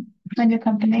 My new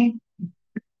company.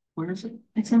 Where is it?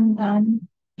 It's in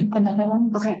the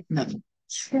Netherlands. Okay. Nothing.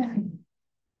 Yeah.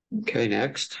 Okay,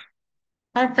 next.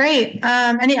 All right.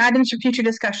 Any items for future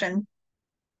discussion?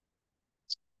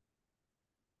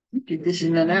 This is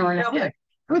an hour and a half.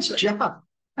 Good job.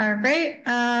 All right.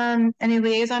 Any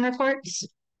liaison reports?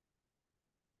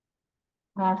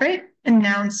 All right.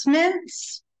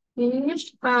 Announcements.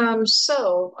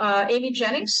 So Amy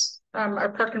Jennings our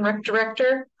Park and Rec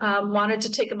director, wanted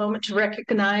to take a moment to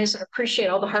recognize and appreciate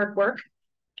all the hard work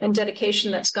and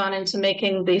dedication that's gone into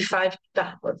making the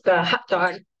hot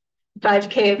dog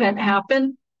 5K event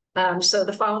happen. So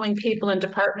the following people and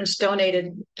departments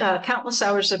donated countless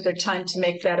hours of their time to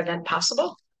make that event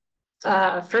possible.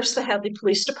 First, the Hadley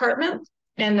Police Department,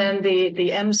 and then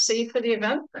the MC for the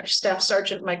event, our Staff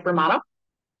Sergeant Mike Romano.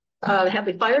 The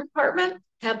Hadley Fire Department,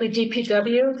 Hadley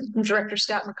DPW, and Director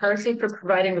Scott McCarthy for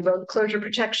providing the road closure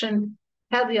protection.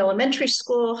 Hadley Elementary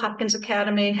School, Hopkins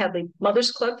Academy, Hadley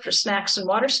Mothers Club for snacks and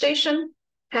water station.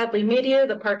 Hadley Media,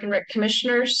 the Park and Rec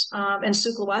Commissioners, and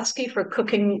Sue Glowatsky for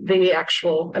cooking the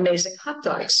actual amazing hot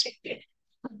dogs.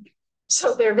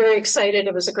 So they're very excited.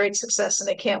 It was a great success, and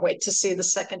they can't wait to see the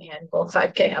second annual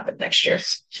 5K happen next year.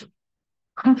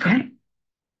 Okay.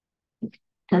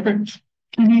 Perfect.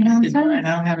 Any I announcements?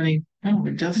 don't have any. No,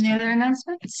 we're just. Any other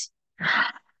announcements?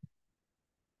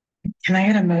 Can I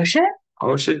get a motion?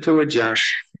 Motion to adjourn.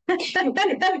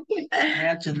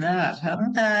 Imagine that,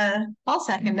 huh? I'll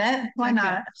second it. Why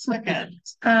not? Second.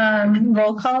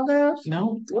 Roll call though.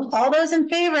 No. All those in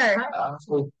favor? Uh,